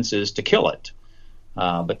existence is to kill it.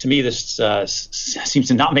 But to me, this seems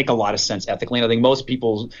to not make a lot of sense ethically. And I think most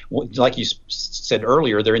people, like you said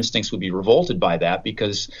earlier, their instincts would be revolted by that,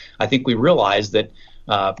 because I think we realize that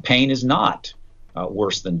pain is not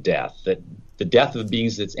worse than death, that the death of a being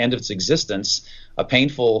is the end of its existence. A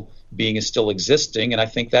painful being is still existing, and I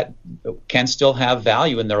think that can still have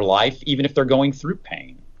value in their life, even if they're going through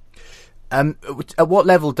pain. At what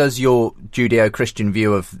level does your Judeo-Christian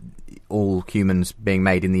view of all humans being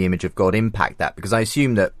made in the image of God impact that? Because I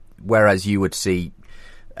assume that whereas you would see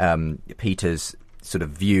Peter's sort of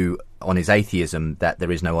view on his atheism, that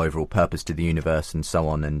there is no overall purpose to the universe and so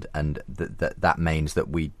on, and that means that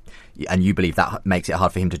and you believe that makes it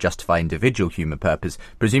hard for him to justify individual human purpose.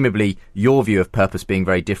 Presumably your view of purpose being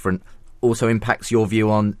very different also impacts your view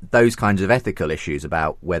on those kinds of ethical issues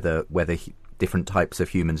about whether different types of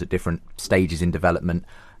humans at different stages in development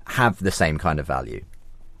have the same kind of value.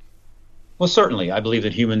 Well, certainly. I believe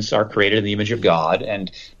that humans are created in the image of God,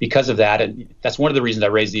 and because of that, and that's one of the reasons I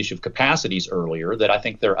raised the issue of capacities earlier, that I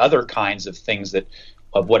think there are other kinds of things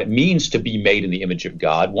of what it means to be made in the image of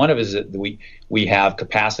God. One of it is that we have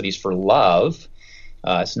capacities for love.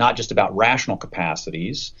 It's not just about rational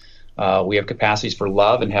capacities. We have capacities for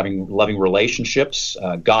love and having loving relationships.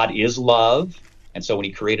 God is love, and so when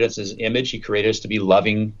he created us as an image, he created us to be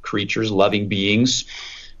loving creatures, loving beings.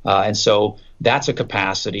 And so that's a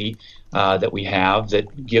capacity that we have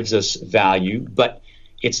that gives us value. But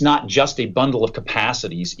it's not just a bundle of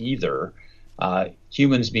capacities either.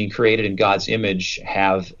 Humans being created in God's image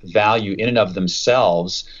have value in and of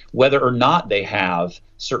themselves, whether or not they have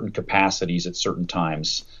certain capacities at certain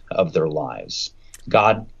times of their lives.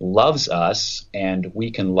 God loves us, and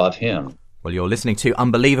we can love him. Well, you're listening to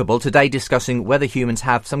Unbelievable, today discussing whether humans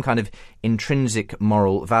have some kind of intrinsic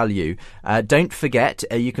moral value. Don't forget,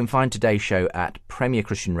 you can find today's show at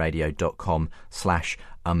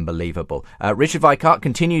premierchristianradio.com/unbelievable. Richard Weikart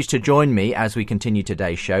continues to join me as we continue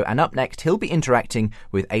today's show, and up next he'll be interacting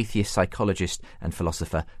with atheist psychologist and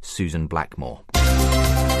philosopher Susan Blackmore.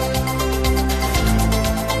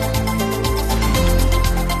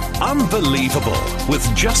 Unbelievable with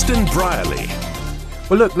Justin Brierley.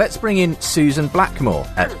 Well, look, let's bring in Susan Blackmore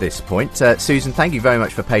at this point. Susan, thank you very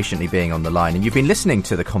much for patiently being on the line. And you've been listening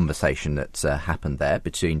to the conversation that's happened there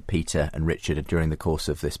between Peter and Richard during the course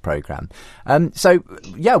of this programme. What do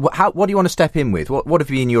you want to step in with? What have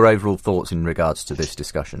been your overall thoughts in regards to this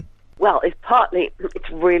discussion? Well, it's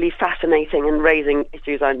really fascinating and raising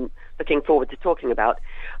issues I'm looking forward to talking about.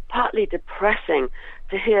 Partly depressing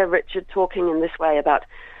to hear Richard talking in this way about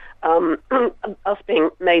us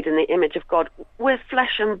being made in the image of God. We're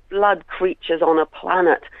flesh and blood creatures on a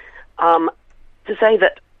planet. To say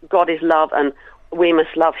that God is love and we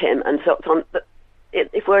must love him and so on, but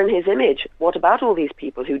if we're in his image, what about all these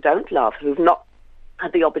people who don't love, who've not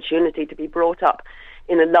had the opportunity to be brought up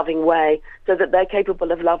in a loving way so that they're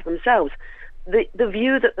capable of love themselves? The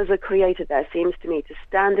view that there's a creator there seems to me to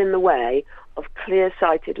stand in the way of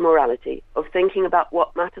clear-sighted morality, of thinking about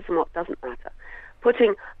what matters and what doesn't matter,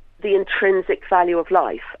 putting the intrinsic value of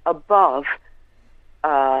life above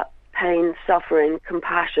pain, suffering,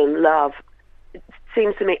 compassion, love. It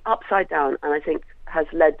seems to me upside down, and I think has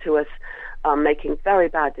led to us making very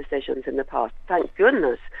bad decisions in the past. Thank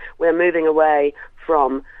goodness we're moving away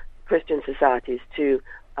from Christian societies to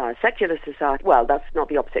secular society. Well, that's not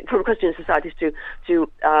the opposite. From Christian societies to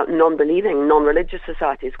non-believing, non-religious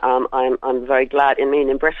societies. I'm very glad.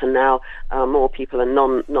 In Britain now, more people are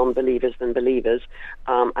non-believers than believers,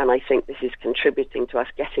 and I think this is contributing to us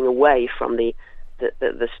getting away from the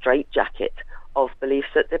straitjacket of beliefs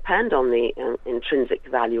that depend on the intrinsic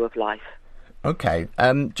value of life. Okay.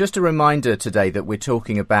 Just a reminder today that we're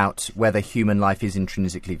talking about whether human life is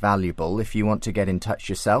intrinsically valuable. If you want to get in touch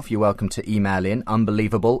yourself, you're welcome to email in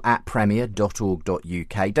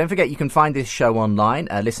unbelievable@premier.org.uk. Don't forget you can find this show online,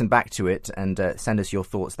 listen back to it and send us your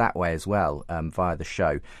thoughts that way as well via the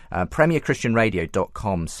show.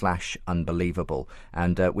 premierchristianradio.com/unbelievable.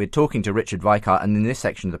 And we're talking to Richard Weikart, and in this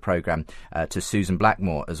section of the programme to Susan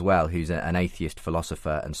Blackmore as well, who's an atheist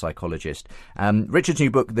philosopher and psychologist. Richard's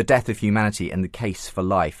new book, The Death of Humanity and the Case for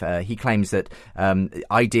Life. He claims that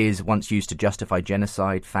ideas once used to justify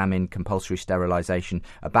genocide, famine, compulsory sterilisation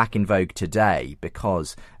are back in vogue today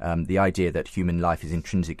because the idea that human life is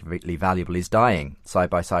intrinsically valuable is dying side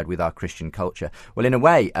by side with our Christian culture. Well, in a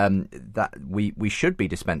way, that we should be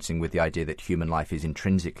dispensing with the idea that human life is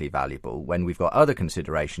intrinsically valuable when we've got other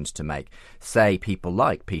considerations to make. Say people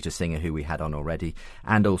like Peter Singer, who we had on already,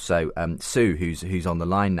 and also Sue, who's on the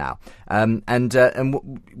line now. And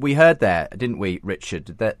we heard there, didn't we,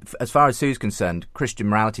 Richard, that as far as Sue's concerned, Christian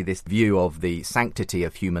morality, this view of the sanctity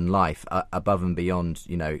of human life above and beyond,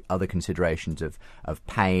 other considerations of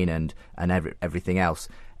pain and everything else,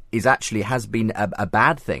 is actually has been a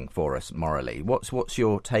bad thing for us morally. What's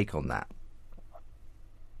your take on that?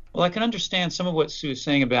 Well, I can understand some of what Sue is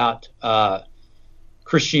saying about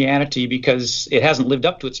Christianity because it hasn't lived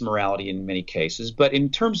up to its morality in many cases. But in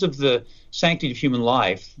terms of the sanctity of human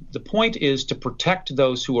life, the point is to protect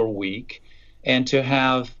those who are weak and to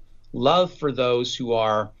have love for those who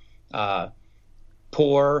are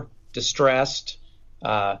poor, distressed,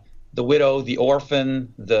 the widow, the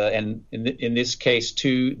orphan, and in this case,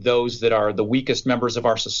 too, those that are the weakest members of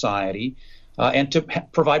our society, and to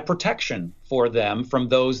provide protection for them from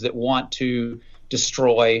those that want to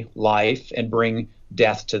destroy life and bring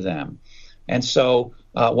death to them. And so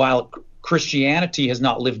while Christianity has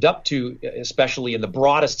not lived up to, especially in the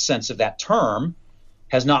broadest sense of that term,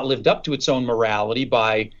 has not lived up to its own morality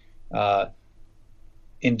by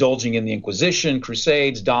indulging in the Inquisition,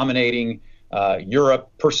 Crusades, dominating Europe,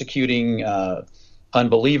 persecuting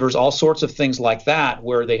unbelievers, all sorts of things like that,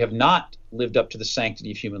 where they have not lived up to the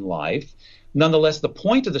sanctity of human life. Nonetheless, the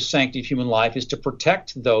point of the sanctity of human life is to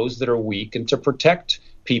protect those that are weak and to protect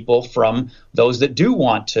people from those that do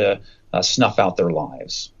want to snuff out their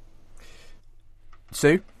lives.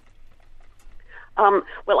 Sue?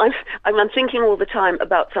 Well, I'm thinking all the time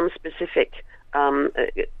about some specific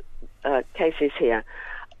cases here.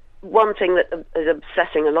 One thing that is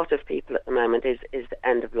obsessing a lot of people at the moment is the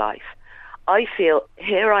end of life. I feel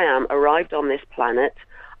here I am, arrived on this planet.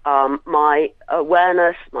 My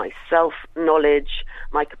awareness, my self-knowledge,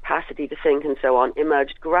 my capacity to think and so on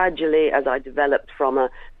emerged gradually as I developed from a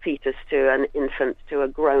fetus to an infant to a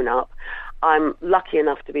grown-up. I'm lucky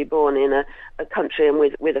enough to be born in a country and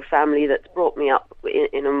with a family that's brought me up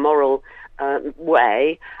in a moral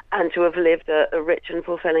way and to have lived a rich and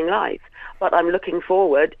fulfilling life. But I'm looking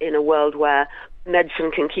forward in a world where medicine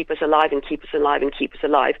can keep us alive and keep us alive and keep us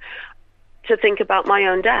alive to think about my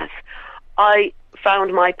own death. I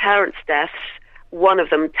found my parents' deaths, one of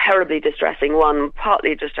them terribly distressing, one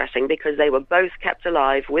partly distressing because they were both kept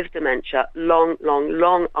alive with dementia long, long,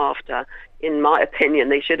 long after, in my opinion,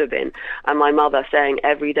 they should have been. And my mother saying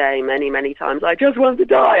every day, many, many times, I just want to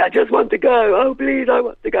die, I just want to go, oh please, I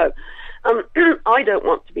want to go. I don't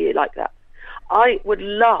want to be like that. I would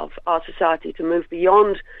love our society to move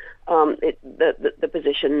beyond the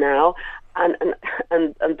position now, and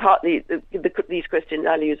partly these Christian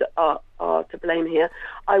values are to blame here.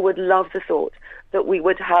 I would love the thought that we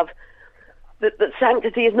would have that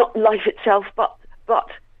sanctity is not life itself, but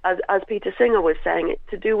as Peter Singer was saying, it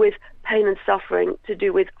to do with pain and suffering, to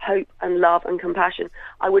do with hope and love and compassion.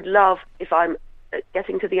 I would love, if I'm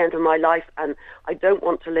getting to the end of my life and I don't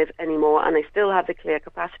want to live anymore and I still have the clear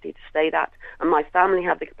capacity to say that, and my family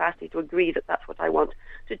have the capacity to agree that that's what I want,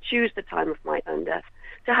 to choose the time of my own death,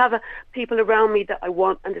 to have people around me that I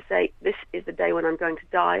want and to say, this is the day when I'm going to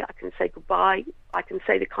die. I can say goodbye. I can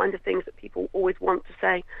say the kind of things that people always want to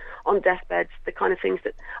say on deathbeds, the kind of things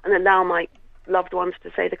that, and allow my loved ones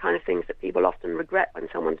to say the kind of things that people often regret when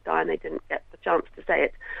someone's died and they didn't get the chance to say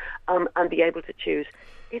it, and be able to choose.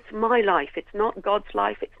 It's my life. It's not God's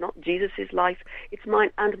life. It's not Jesus's life. It's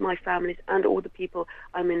mine and my family's and all the people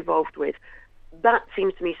I'm involved with. That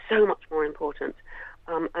seems to me so much more important,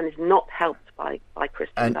 and is not helped by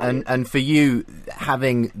Christian values. And for you,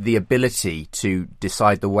 having the ability to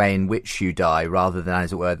decide the way in which you die, rather than,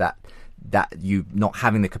 as it were, that you not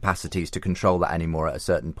having the capacities to control that anymore at a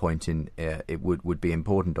certain point in it would be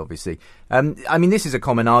important, obviously. I mean, this is a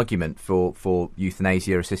common argument for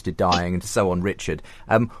euthanasia, assisted dying, and so on. Richard,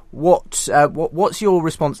 what's your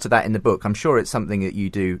response to that in the book? I'm sure it's something that you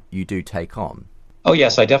do take on. Oh,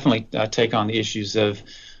 yes, I definitely take on the issues of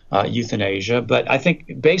euthanasia. But I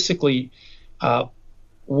think basically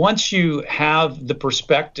once you have the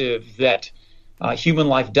perspective that human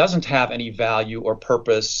life doesn't have any value or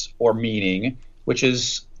purpose or meaning, which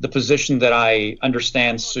is the position that I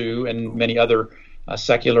understand Sue and many other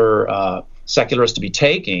secularists to be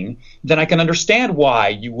taking, then I can understand why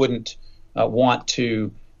you wouldn't want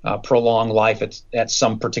to prolong life at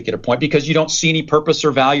some particular point, because you don't see any purpose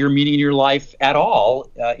or value or meaning in your life at all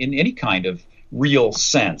in any kind of real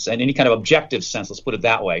sense and any kind of objective sense, let's put it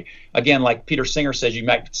that way. Again, like Peter Singer says, you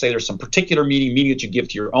might say there's some particular meaning that you give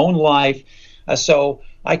to your own life. So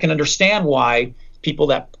I can understand why people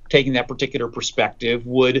that taking that particular perspective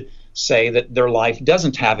would say that their life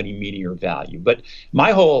doesn't have any meaning or value. But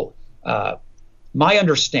my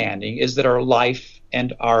understanding is that our life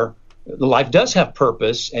the life does have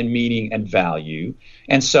purpose and meaning and value.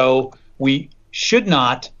 And so we should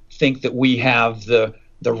not think that we have the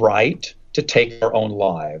right to take our own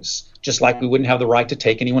lives, just like we wouldn't have the right to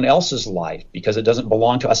take anyone else's life because it doesn't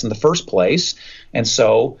belong to us in the first place. And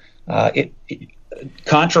so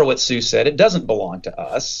contra what Sue said, it doesn't belong to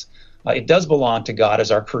us. It does belong to God as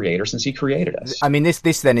our creator, since he created us. I mean, this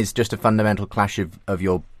then is just a fundamental clash of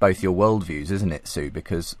both your worldviews, isn't it, Sue?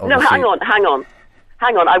 Because obviously... No,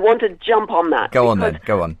 hang on. I want to jump on that. Go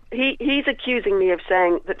on. He's accusing me of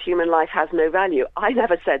saying that human life has no value. I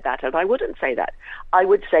never said that, and I wouldn't say that. I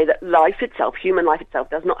would say that life itself, human life itself,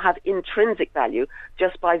 does not have intrinsic value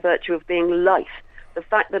just by virtue of being life. The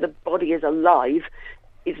fact that a body is alive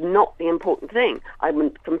is not the important thing.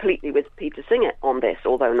 I'm completely with Peter Singer on this,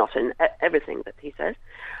 although not in everything that he says.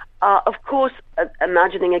 Of course,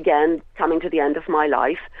 imagining again, coming to the end of my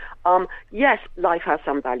life, yes, life has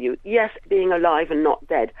some value. Yes, being alive and not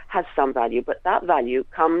dead has some value, but that value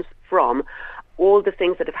comes from all the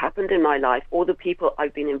things that have happened in my life, all the people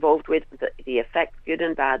I've been involved with, the effects, good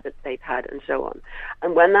and bad, that they've had, and so on.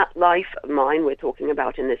 And when that life of mine, we're talking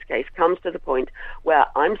about in this case, comes to the point where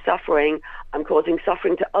I'm suffering, I'm causing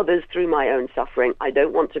suffering to others through my own suffering, I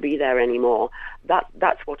don't want to be there anymore.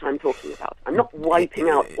 That's what I'm talking about. I'm not wiping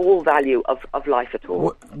out all value of life at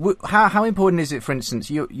all. How important is it, for instance,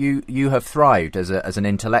 you have thrived as an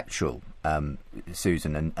intellectual,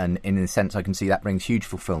 Susan, and in a sense I can see that brings huge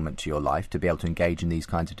fulfillment to your life, to be able to engage in these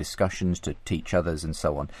kinds of discussions, to teach others and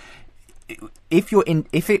so on. If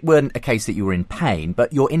it weren't a case that you were in pain,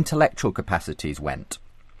 but your intellectual capacities went,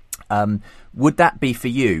 would that be for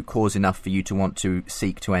you cause enough for you to want to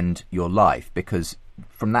seek to end your life? Because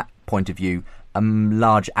from that point of view, a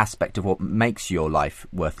large aspect of what makes your life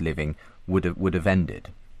worth living would have ended.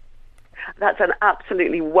 That's an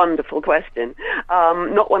absolutely wonderful question.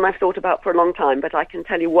 Not one I've thought about for a long time, but I can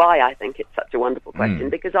tell you why I think it's such a wonderful question.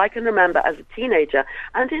 Because I can remember as a teenager,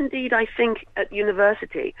 and indeed I think at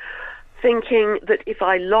university, thinking that if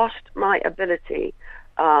I lost my ability,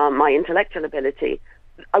 my intellectual ability,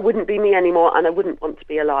 I wouldn't be me anymore and I wouldn't want to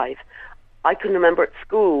be alive. I can remember at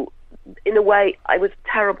school, in a way, I was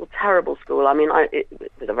terrible school. I mean, it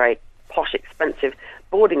was a very posh, expensive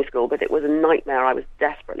boarding school, but it was a nightmare. I was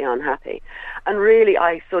desperately unhappy. And really,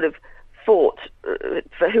 I sort of fought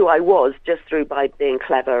for who I was just through by being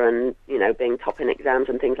clever and, being top in exams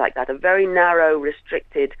and things like that. A very narrow,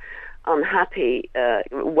 restricted, unhappy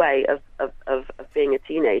way of being a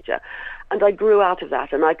teenager. And I grew out of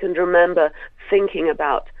that. And I can remember thinking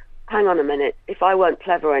about, hang on a minute, if I weren't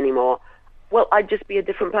clever anymore, well, I'd just be a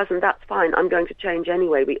different person. That's fine. I'm going to change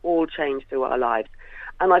anyway. We all change through our lives.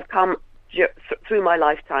 And I've come through my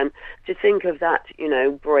lifetime to think of that,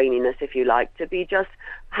 braininess, if you like, to be just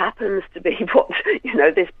happens to be what,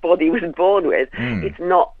 this body was born with. It's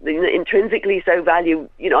not intrinsically so value.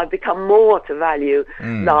 I've become more to value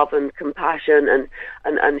love and compassion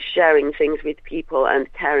and sharing things with people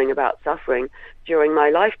and caring about suffering during my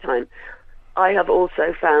lifetime. I have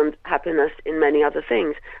also found happiness in many other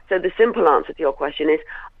things. So the simple answer to your question is,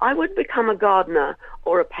 I would become a gardener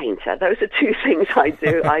or a painter. Those are two things I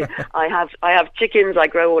do. I have chickens. I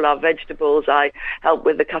grow all our vegetables. I help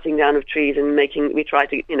with the cutting down of trees and we try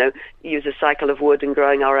to, use a cycle of wood and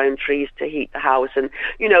growing our own trees to heat the house. And,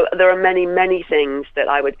 there are many, many things that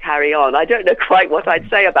I would carry on. I don't know quite what I'd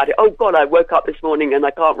say about it. Oh God, I woke up this morning and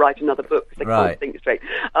I can't write another book because I can't think straight.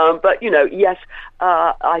 But, yes,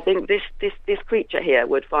 I think this creature here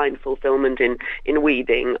would find fulfillment in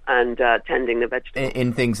weeding and tending the vegetables.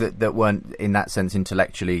 In things that weren't, in that sense,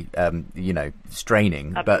 intellectually,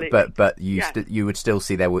 straining. Absolutely. But you would still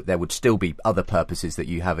see there would still be other purposes that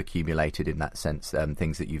you have accumulated in that sense,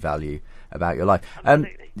 things that you value about your life.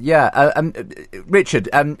 Richard,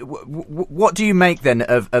 what do you make then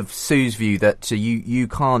of Sue's view that you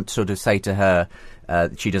can't sort of say to her,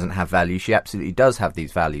 she doesn't have value. She absolutely does have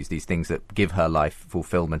these values, these things that give her life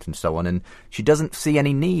fulfillment and so on, and she doesn't see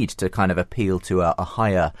any need to kind of appeal to a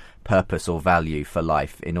higher purpose or value for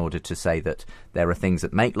life in order to say that there are things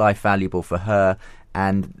that make life valuable for her.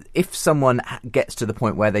 And if someone gets to the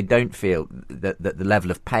point where they don't feel that the level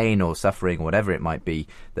of pain or suffering or whatever it might be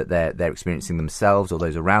that they're experiencing themselves or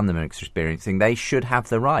those around them are experiencing, they should have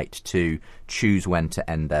the right to choose when to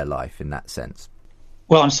end their life in that sense.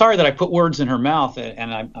 Well, I'm sorry that I put words in her mouth,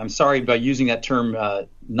 and I'm sorry by using that term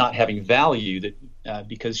not having value, that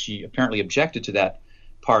because she apparently objected to that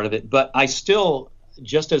part of it. But I still,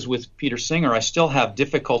 just as with Peter Singer, I still have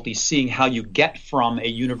difficulty seeing how you get from a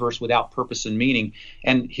universe without purpose and meaning.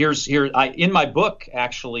 And in my book,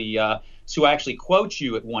 actually, Sue, I actually quote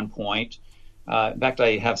you at one point. In fact,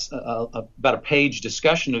 I have about a page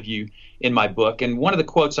discussion of you in my book. And one of the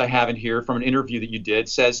quotes I have in here from an interview that you did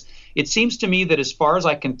says, "It seems to me that as far as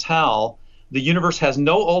I can tell, the universe has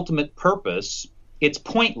no ultimate purpose. It's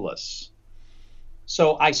pointless."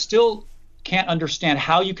 So I still can't understand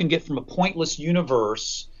how you can get from a pointless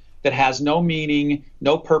universe that has no meaning,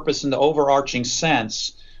 no purpose in the overarching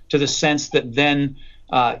sense, to the sense that then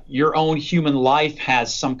your own human life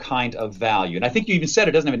has some kind of value. And I think you even said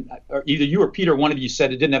it doesn't have, either you or Peter, one of you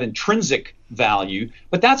said it didn't have intrinsic value,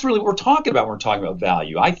 but that's really what we're talking about when we're talking about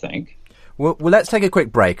value, I think. Well, let's take a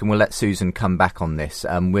quick break and we'll let Susan come back on this.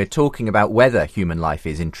 We're talking about whether human life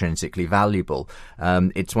is intrinsically valuable.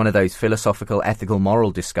 It's one of those philosophical, ethical, moral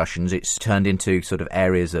discussions. It's turned into sort of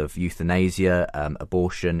areas of euthanasia,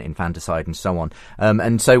 abortion, infanticide, and so on.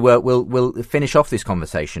 And so we'll finish off this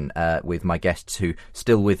conversation with my guests who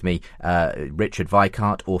still with me, Richard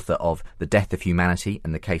Weikart, author of The Death of Humanity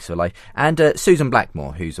and the Case for Life, and Susan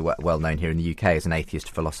Blackmore, who's well known here in the UK as an atheist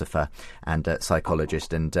philosopher and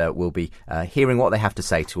psychologist, and we'll be hearing what they have to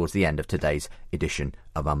say towards the end of today's edition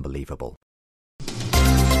of Unbelievable.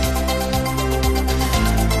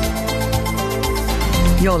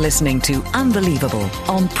 You're listening to Unbelievable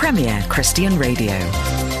on Premier Christian Radio.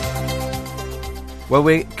 Well,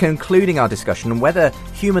 we're concluding our discussion on whether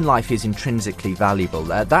human life is intrinsically valuable.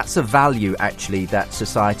 That's a value, actually, that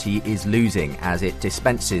society is losing as it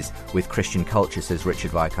dispenses with Christian culture, says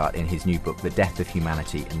Richard Weikart in his new book, The Death of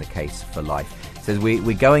Humanity and the Case for Life. It says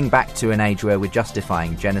we're going back to an age where we're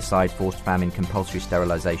justifying genocide, forced famine, compulsory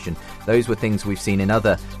sterilisation. Those were things we've seen in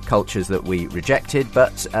other cultures that we rejected,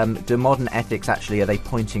 but do modern ethics actually, are they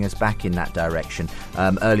pointing us back in that direction?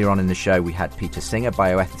 Earlier on in the show, we had Peter Singer,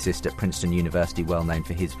 bioethicist at Princeton University, well known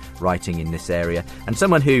for his writing in this area, and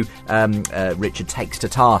someone who Richard takes to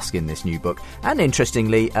task in this new book. And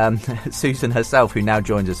interestingly, Susan herself, who now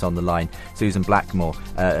joins us on the line, Susan Blackmore,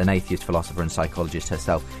 an atheist philosopher and psychologist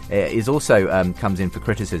herself, is also comes in for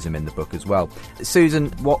criticism in the book as well. Susan,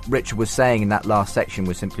 what Richard was saying in that last section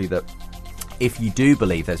was simply that if you do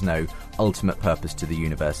believe there's no ultimate purpose to the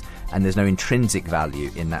universe and there's no intrinsic value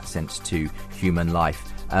in that sense to human life,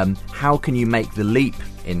 how can you make the leap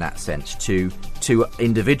in that sense to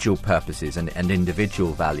individual purposes and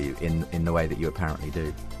individual value in the way that you apparently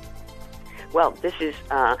do? Well, this is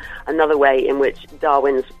another way in which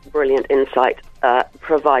Darwin's brilliant insight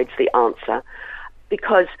provides the answer,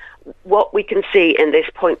 because what we can see in this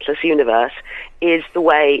pointless universe is the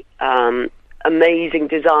way amazing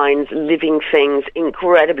designs, living things,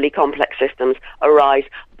 incredibly complex systems arise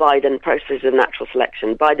by the process of natural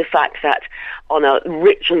selection, by the fact that on a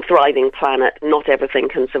rich and thriving planet, not everything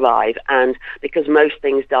can survive, and because most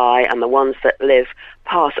things die and the ones that live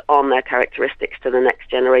pass on their characteristics to the next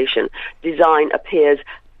generation, design appears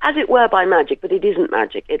as it were by magic, but it isn't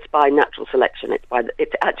magic. It's by natural selection.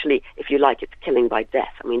 It's actually, if you like, it's killing by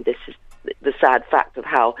death. I mean, this is the sad fact of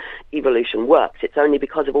how evolution works. It's only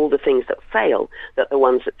because of all the things that fail that the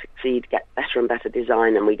ones that succeed get better and better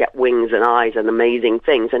design, and we get wings and eyes and amazing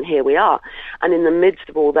things, and here we are. And in the midst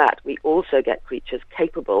of all that, we also get creatures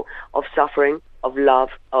capable of suffering, of love,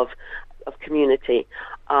 of community.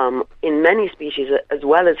 In many species, as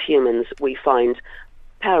well as humans, we find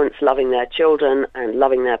parents loving their children and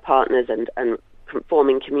loving their partners and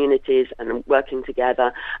forming communities and working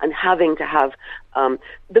together and having to have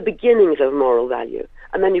the beginnings of moral value.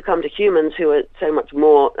 And then you come to humans who are so much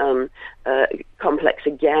more complex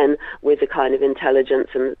again, with the kind of intelligence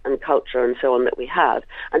and culture and so on that we have.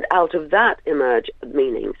 And out of that emerge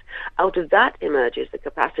meanings. Out of that emerges the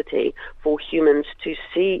capacity for humans to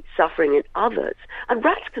see suffering in others. And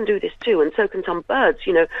rats can do this too, and so can some birds.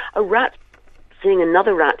 You know, a rat seeing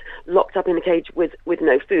another rat locked up in a cage with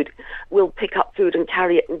no food will pick up food and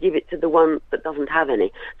carry it and give it to the one that doesn't have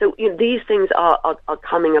any. So these things are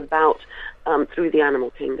coming about through the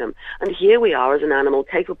animal kingdom. And here we are as an animal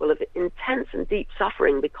capable of intense and deep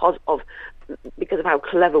suffering because of how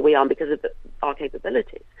clever we are, because of our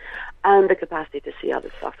capabilities, and the capacity to see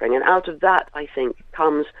others suffering. And out of that, I think,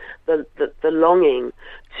 comes the longing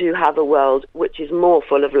to have a world which is more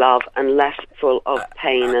full of love and less full of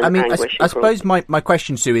pain and anguish. I suppose my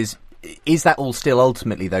question, Sue, is that all still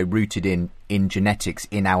ultimately, though, rooted in genetics,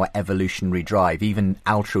 in our evolutionary drive? Even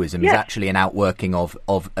altruism is actually an outworking of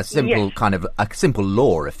a simple kind of a simple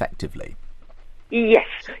law, effectively. Yes.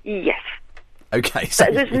 Okay, so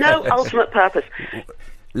there's no ultimate purpose.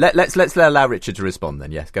 Let's allow Richard to respond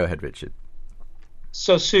then. Yes, go ahead, Richard.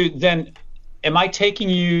 So, Sue, then am I taking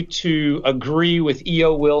you to agree with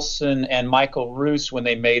E.O. Wilson and Michael Roos when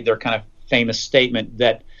they made their kind of famous statement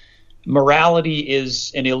that morality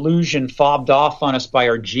is an illusion fobbed off on us by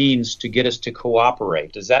our genes to get us to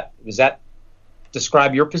cooperate? Does that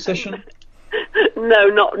describe your position? No,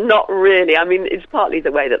 not really. I mean, it's partly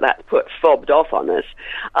the way that's put, fobbed off on us.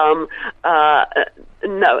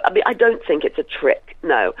 No, I mean, I don't think it's a trick.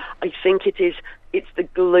 No, I think it's the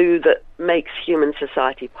glue that makes human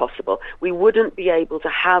society possible. We wouldn't be able to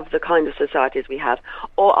have the kind of societies we have,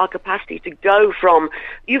 or our capacity to go from,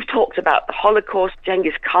 you've talked about the Holocaust,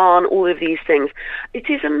 Genghis Khan, all of these things. It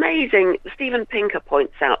is amazing. Steven Pinker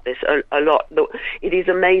points out this a lot. It is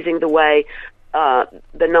amazing the way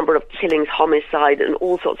the number of killings, homicide, and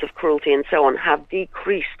all sorts of cruelty and so on have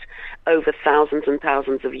decreased over thousands and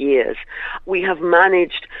thousands of years. We have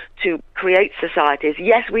managed to create societies.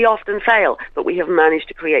 Yes, we often fail, but we have managed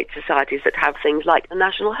to create societies that have things like a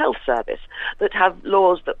national health service, that have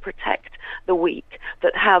laws that protect the weak,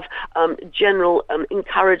 that have general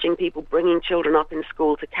encouraging people, bringing children up in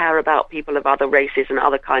school to care about people of other races and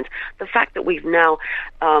other kinds. The fact that we've now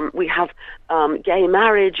we have gay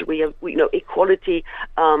marriage, we have equality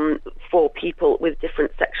for people with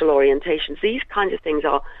different sexual orientations. These kinds of things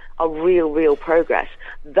are real progress.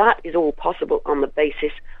 That is all possible on the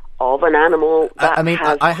basis of an animal that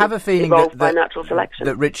I have a feeling by natural selection.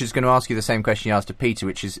 That Richard's going to ask you the same question he asked to Peter,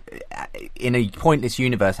 which is, in a pointless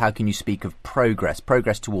universe, how can you speak of progress?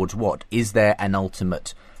 Progress towards what? Is there an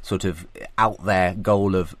ultimate sort of out there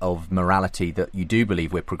goal of morality that you do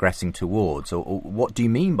believe we're progressing towards? Or what do you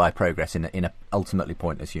mean by progress in a ultimately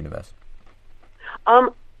pointless universe?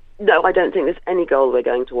 No, I don't think there's any goal we're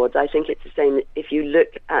going towards. I think it's the same if you look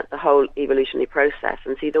at the whole evolutionary process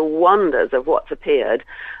and see the wonders of what's appeared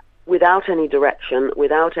without any direction,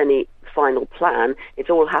 without any final plan.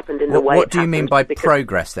 It's all happened in the way. What do you mean by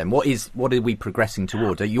progress then? What are we progressing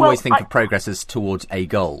towards? You always think of progress as towards a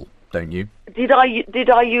goal, don't you? Did I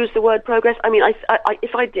use the word progress? I mean,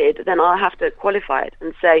 if I did, then I'll have to qualify it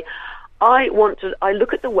and say I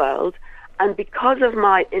look at the world, and because of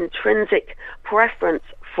my intrinsic preference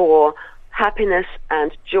for happiness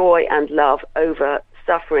and joy and love over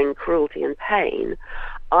suffering, cruelty and pain,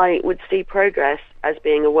 I would see progress as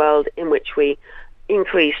being a world in which we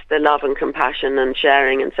increase the love and compassion and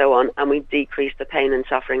sharing and so on, and we decrease the pain and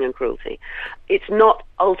suffering and cruelty. It's not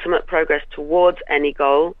ultimate progress towards any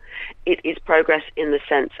goal. It is progress in the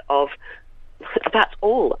sense of that's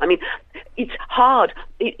all. I mean, it's hard.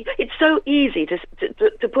 It's so easy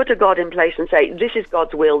to put a God in place and say, this is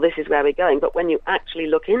God's will, this is where we're going. But when you actually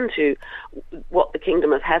look into what the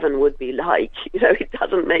kingdom of heaven would be like, it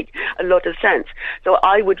doesn't make a lot of sense. So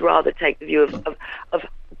I would rather take the view of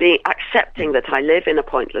being accepting that I live in a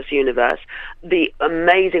pointless universe, the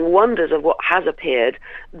amazing wonders of what has appeared,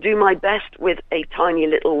 do my best with a tiny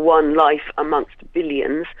little one life amongst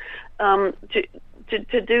billions,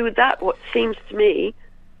 to do that, what seems to me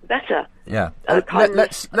better. Yeah.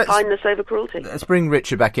 Kindness over cruelty. Let's bring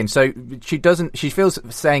Richard back in. So she feels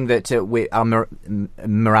saying that our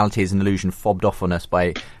morality is an illusion fobbed off on us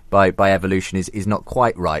by evolution is not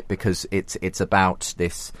quite right, because it's about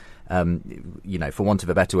this, for want of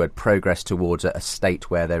a better word, progress towards a state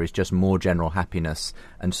where there is just more general happiness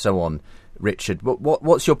and so on. Richard,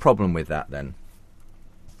 what's your problem with that then?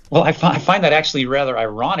 Well, I find that actually rather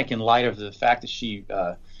ironic in light of the fact that she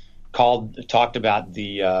talked about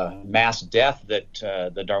the mass death that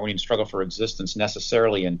the Darwinian struggle for existence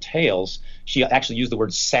necessarily entails. She actually used the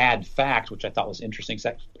word sad fact, which I thought was interesting, because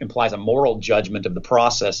that implies a moral judgment of the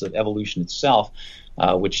process of evolution itself,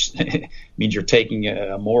 which means you're taking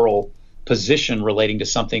a moral position relating to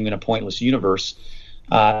something in a pointless universe.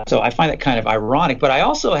 So I find that kind of ironic, but I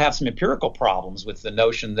also have some empirical problems with the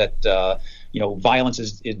notion that violence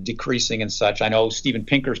is decreasing and such. I know Steven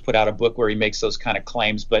Pinker's put out a book where he makes those kind of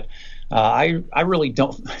claims, but I really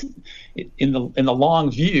don't. In the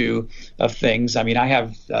long view of things, I mean, I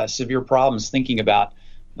have severe problems thinking about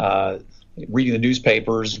reading the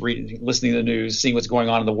newspapers, listening to the news, seeing what's going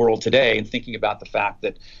on in the world today, and thinking about the fact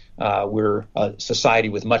that we're a society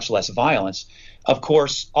with much less violence. Of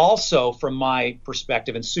course, also from my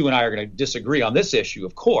perspective, and Sue and I are going to disagree on this issue,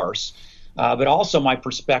 of course, but also my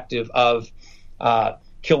perspective of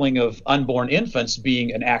killing of unborn infants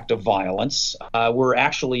being an act of violence. We're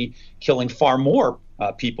actually killing far more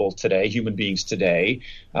people today, human beings today,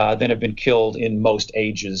 than have been killed in most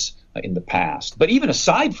ages in the past. But even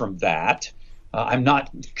aside from that, I'm not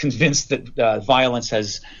convinced that violence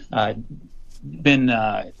has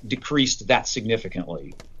been decreased that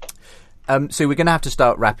significantly. So we're going to have to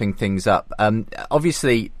start wrapping things up.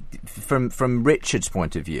 Obviously, from Richard's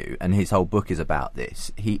point of view, and his whole book is about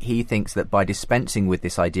this, he thinks that by dispensing with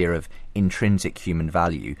this idea of intrinsic human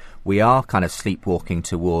value, we are kind of sleepwalking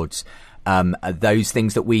towards those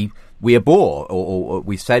things that we abhor, or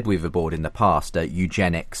we've said we've abhorred in the past,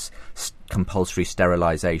 eugenics, compulsory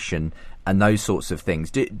sterilisation, and those sorts of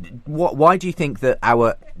things. Why do you think that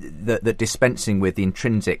that dispensing with the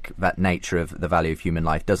intrinsic nature of the value of human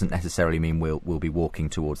life doesn't necessarily mean we'll be walking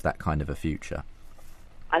towards that kind of a future?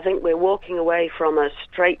 I think we're walking away from a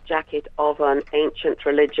straitjacket of an ancient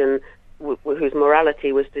religion whose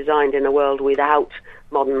morality was designed in a world without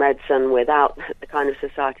modern medicine, without the kind of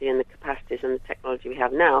society and the capacities and the technology we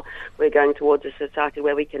have now. We're going towards a society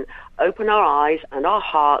where we can open our eyes and our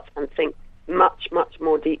hearts and think much, much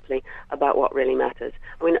more deeply about what really matters.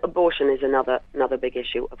 I mean, abortion is another big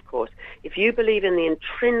issue, of course. If you believe in the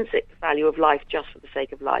intrinsic value of life just for the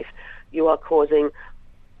sake of life, you are causing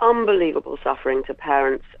unbelievable suffering to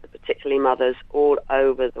parents, particularly mothers, all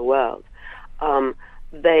over the world.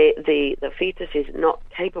 The fetus is not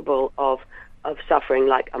capable of suffering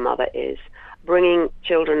like a mother is. Bringing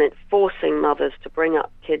children in, forcing mothers to bring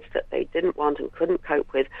up kids that they didn't want and couldn't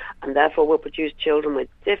cope with, and therefore will produce children with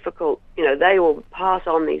they will pass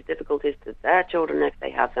on these difficulties to their children if they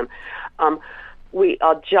have them. We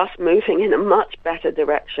are just moving in a much better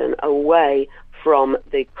direction away from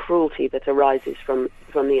the cruelty that arises from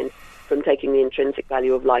taking the intrinsic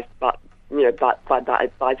value of life, but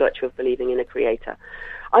by virtue of believing in a creator.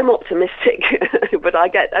 I'm optimistic, but I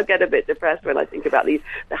get a bit depressed when I think about the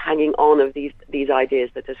hanging on of these ideas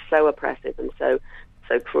that are so oppressive and so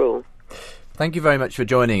cruel. Thank you very much for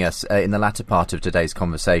joining us in the latter part of today's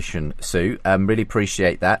conversation, Sue. Really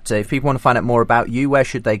appreciate that. If people want to find out more about you, where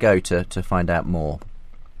should they go to find out more?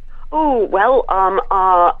 Oh, well,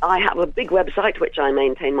 I have a big website which I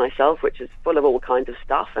maintain myself, which is full of all kinds of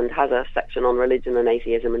stuff and has a section on religion and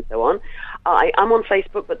atheism and so on. I'm on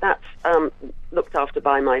Facebook, but that's looked after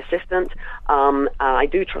by my assistant. I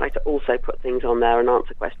do try to also put things on there and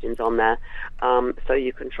answer questions on there, so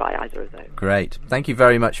you can try either of those. Great. Thank you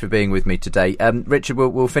very much for being with me today. Richard,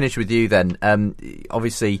 we'll finish with you then.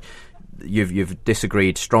 Obviously, You've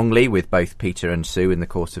disagreed strongly with both Peter and Sue in the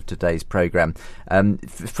course of today's programme.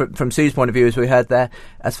 From Sue's point of view, as we heard there,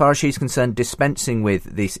 as far as she's concerned, dispensing with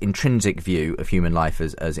this intrinsic view of human life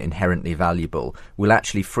as inherently valuable will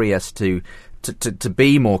actually free us to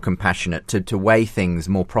be more compassionate, to weigh things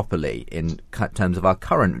more properly in terms of our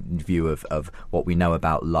current view of what we know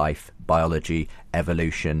about life, biology,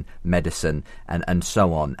 evolution, medicine, and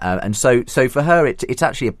so on. And so for her, it's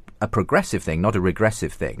actually a progressive thing, not a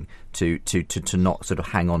regressive thing, to not sort of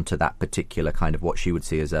hang on to that particular kind of what she would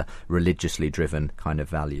see as a religiously driven kind of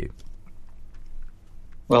value.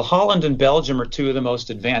 Well, Holland and Belgium are two of the most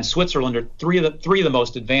advanced. Switzerland are three of the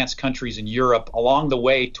most advanced countries in Europe along the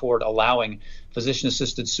way toward allowing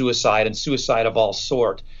physician-assisted suicide and suicide of all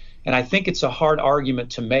sort. And I think it's a hard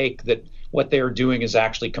argument to make that what they are doing is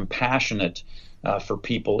actually compassionate for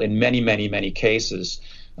people in many, many, many cases.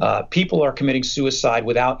 People are committing suicide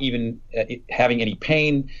without even having any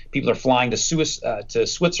pain. People are flying to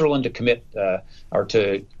Switzerland to commit or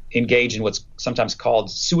to engage in what's sometimes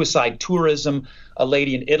called suicide tourism. A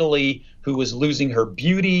lady in Italy who was losing her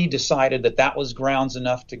beauty decided that was grounds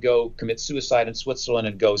enough to go commit suicide in Switzerland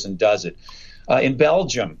and goes and does it. In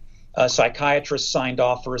Belgium, a psychiatrist signed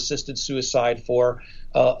off for assisted suicide for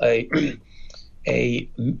a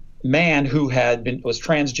man who was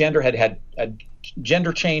transgender, had a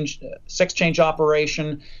gender change, sex change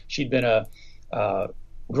operation. She'd been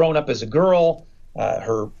grown up as a girl.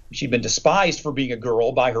 She'd been despised for being a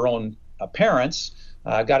girl by her own parents.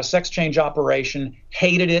 Got a sex change operation,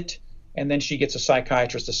 hated it, and then she gets a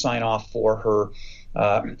psychiatrist to sign off for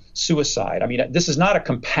her suicide. I mean, this is not a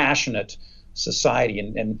compassionate society,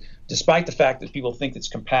 and despite the fact that people think it's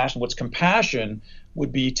compassion, what's compassion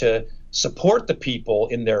would be to support the people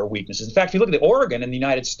in their weaknesses. In fact, if you look at Oregon in the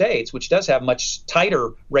United States, which does have much tighter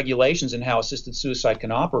regulations in how assisted suicide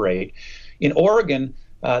can operate, in Oregon,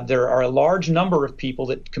 there are a large number of people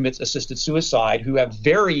that commit assisted suicide who have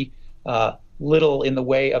very little in the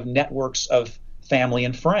way of networks of family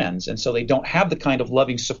and friends. And so they don't have the kind of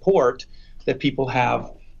loving support that people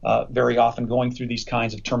have very often going through these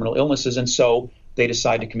kinds of terminal illnesses. And so they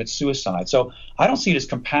decide to commit suicide. So I don't see it as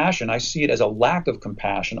compassion. I see it as a lack of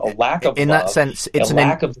compassion, a lack of in love, that sense, it's a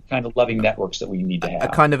lack of the kind of loving networks that we need to have. A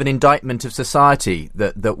kind of an indictment of society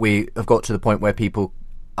that we have got to the point where people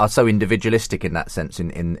are so individualistic in that sense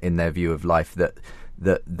in their view of life that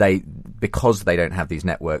they, because they don't have these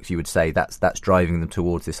networks, you would say that's driving them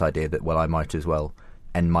towards this idea that, well, I might as well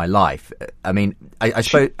end my life. I mean, I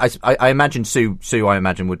suppose I imagine Sue I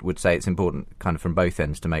imagine would say it's important kind of from both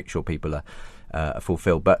ends to make sure people are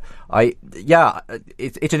fulfilled. But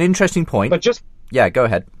it's an interesting point. Go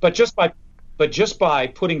ahead. But just by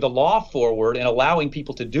putting the law forward and allowing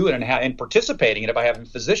people to do it and participating in it by having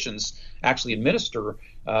physicians actually administer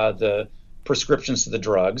the prescriptions to the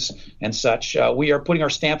drugs and such, we are putting our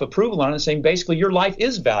stamp of approval on it and saying basically your life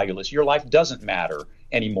is valueless. Your life doesn't matter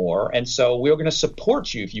anymore. And so we're going to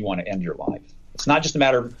support you if you want to end your life. It's not just a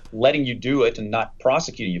matter of letting you do it and not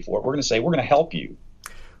prosecuting you for it. We're going to say we're going to help you.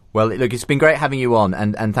 Well, look, it's been great having you on,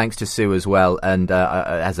 and thanks to Sue as well. And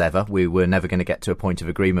as ever, we were never going to get to a point of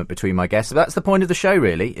agreement between my guests. But that's the point of the show,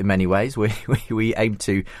 really, in many ways. We aim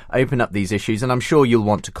to open up these issues, and I'm sure you'll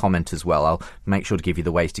want to comment as well. I'll make sure to give you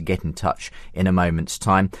the ways to get in touch in a moment's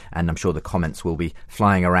time, and I'm sure the comments will be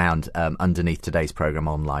flying around underneath today's programme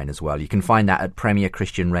online as well. You can find that at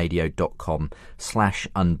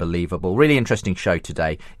premierchristianradio.com/unbelievable. Really interesting show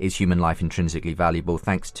today. Is human life intrinsically valuable?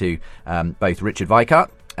 Thanks to both Richard Weikart.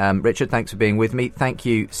 Richard, thanks for being with me. Thank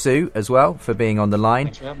you, Sue, as well, for being on the line.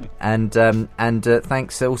 Thanks for having me. And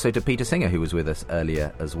thanks also to Peter Singer, who was with us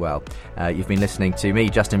earlier as well. You've been listening to me,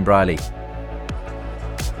 Justin Briley,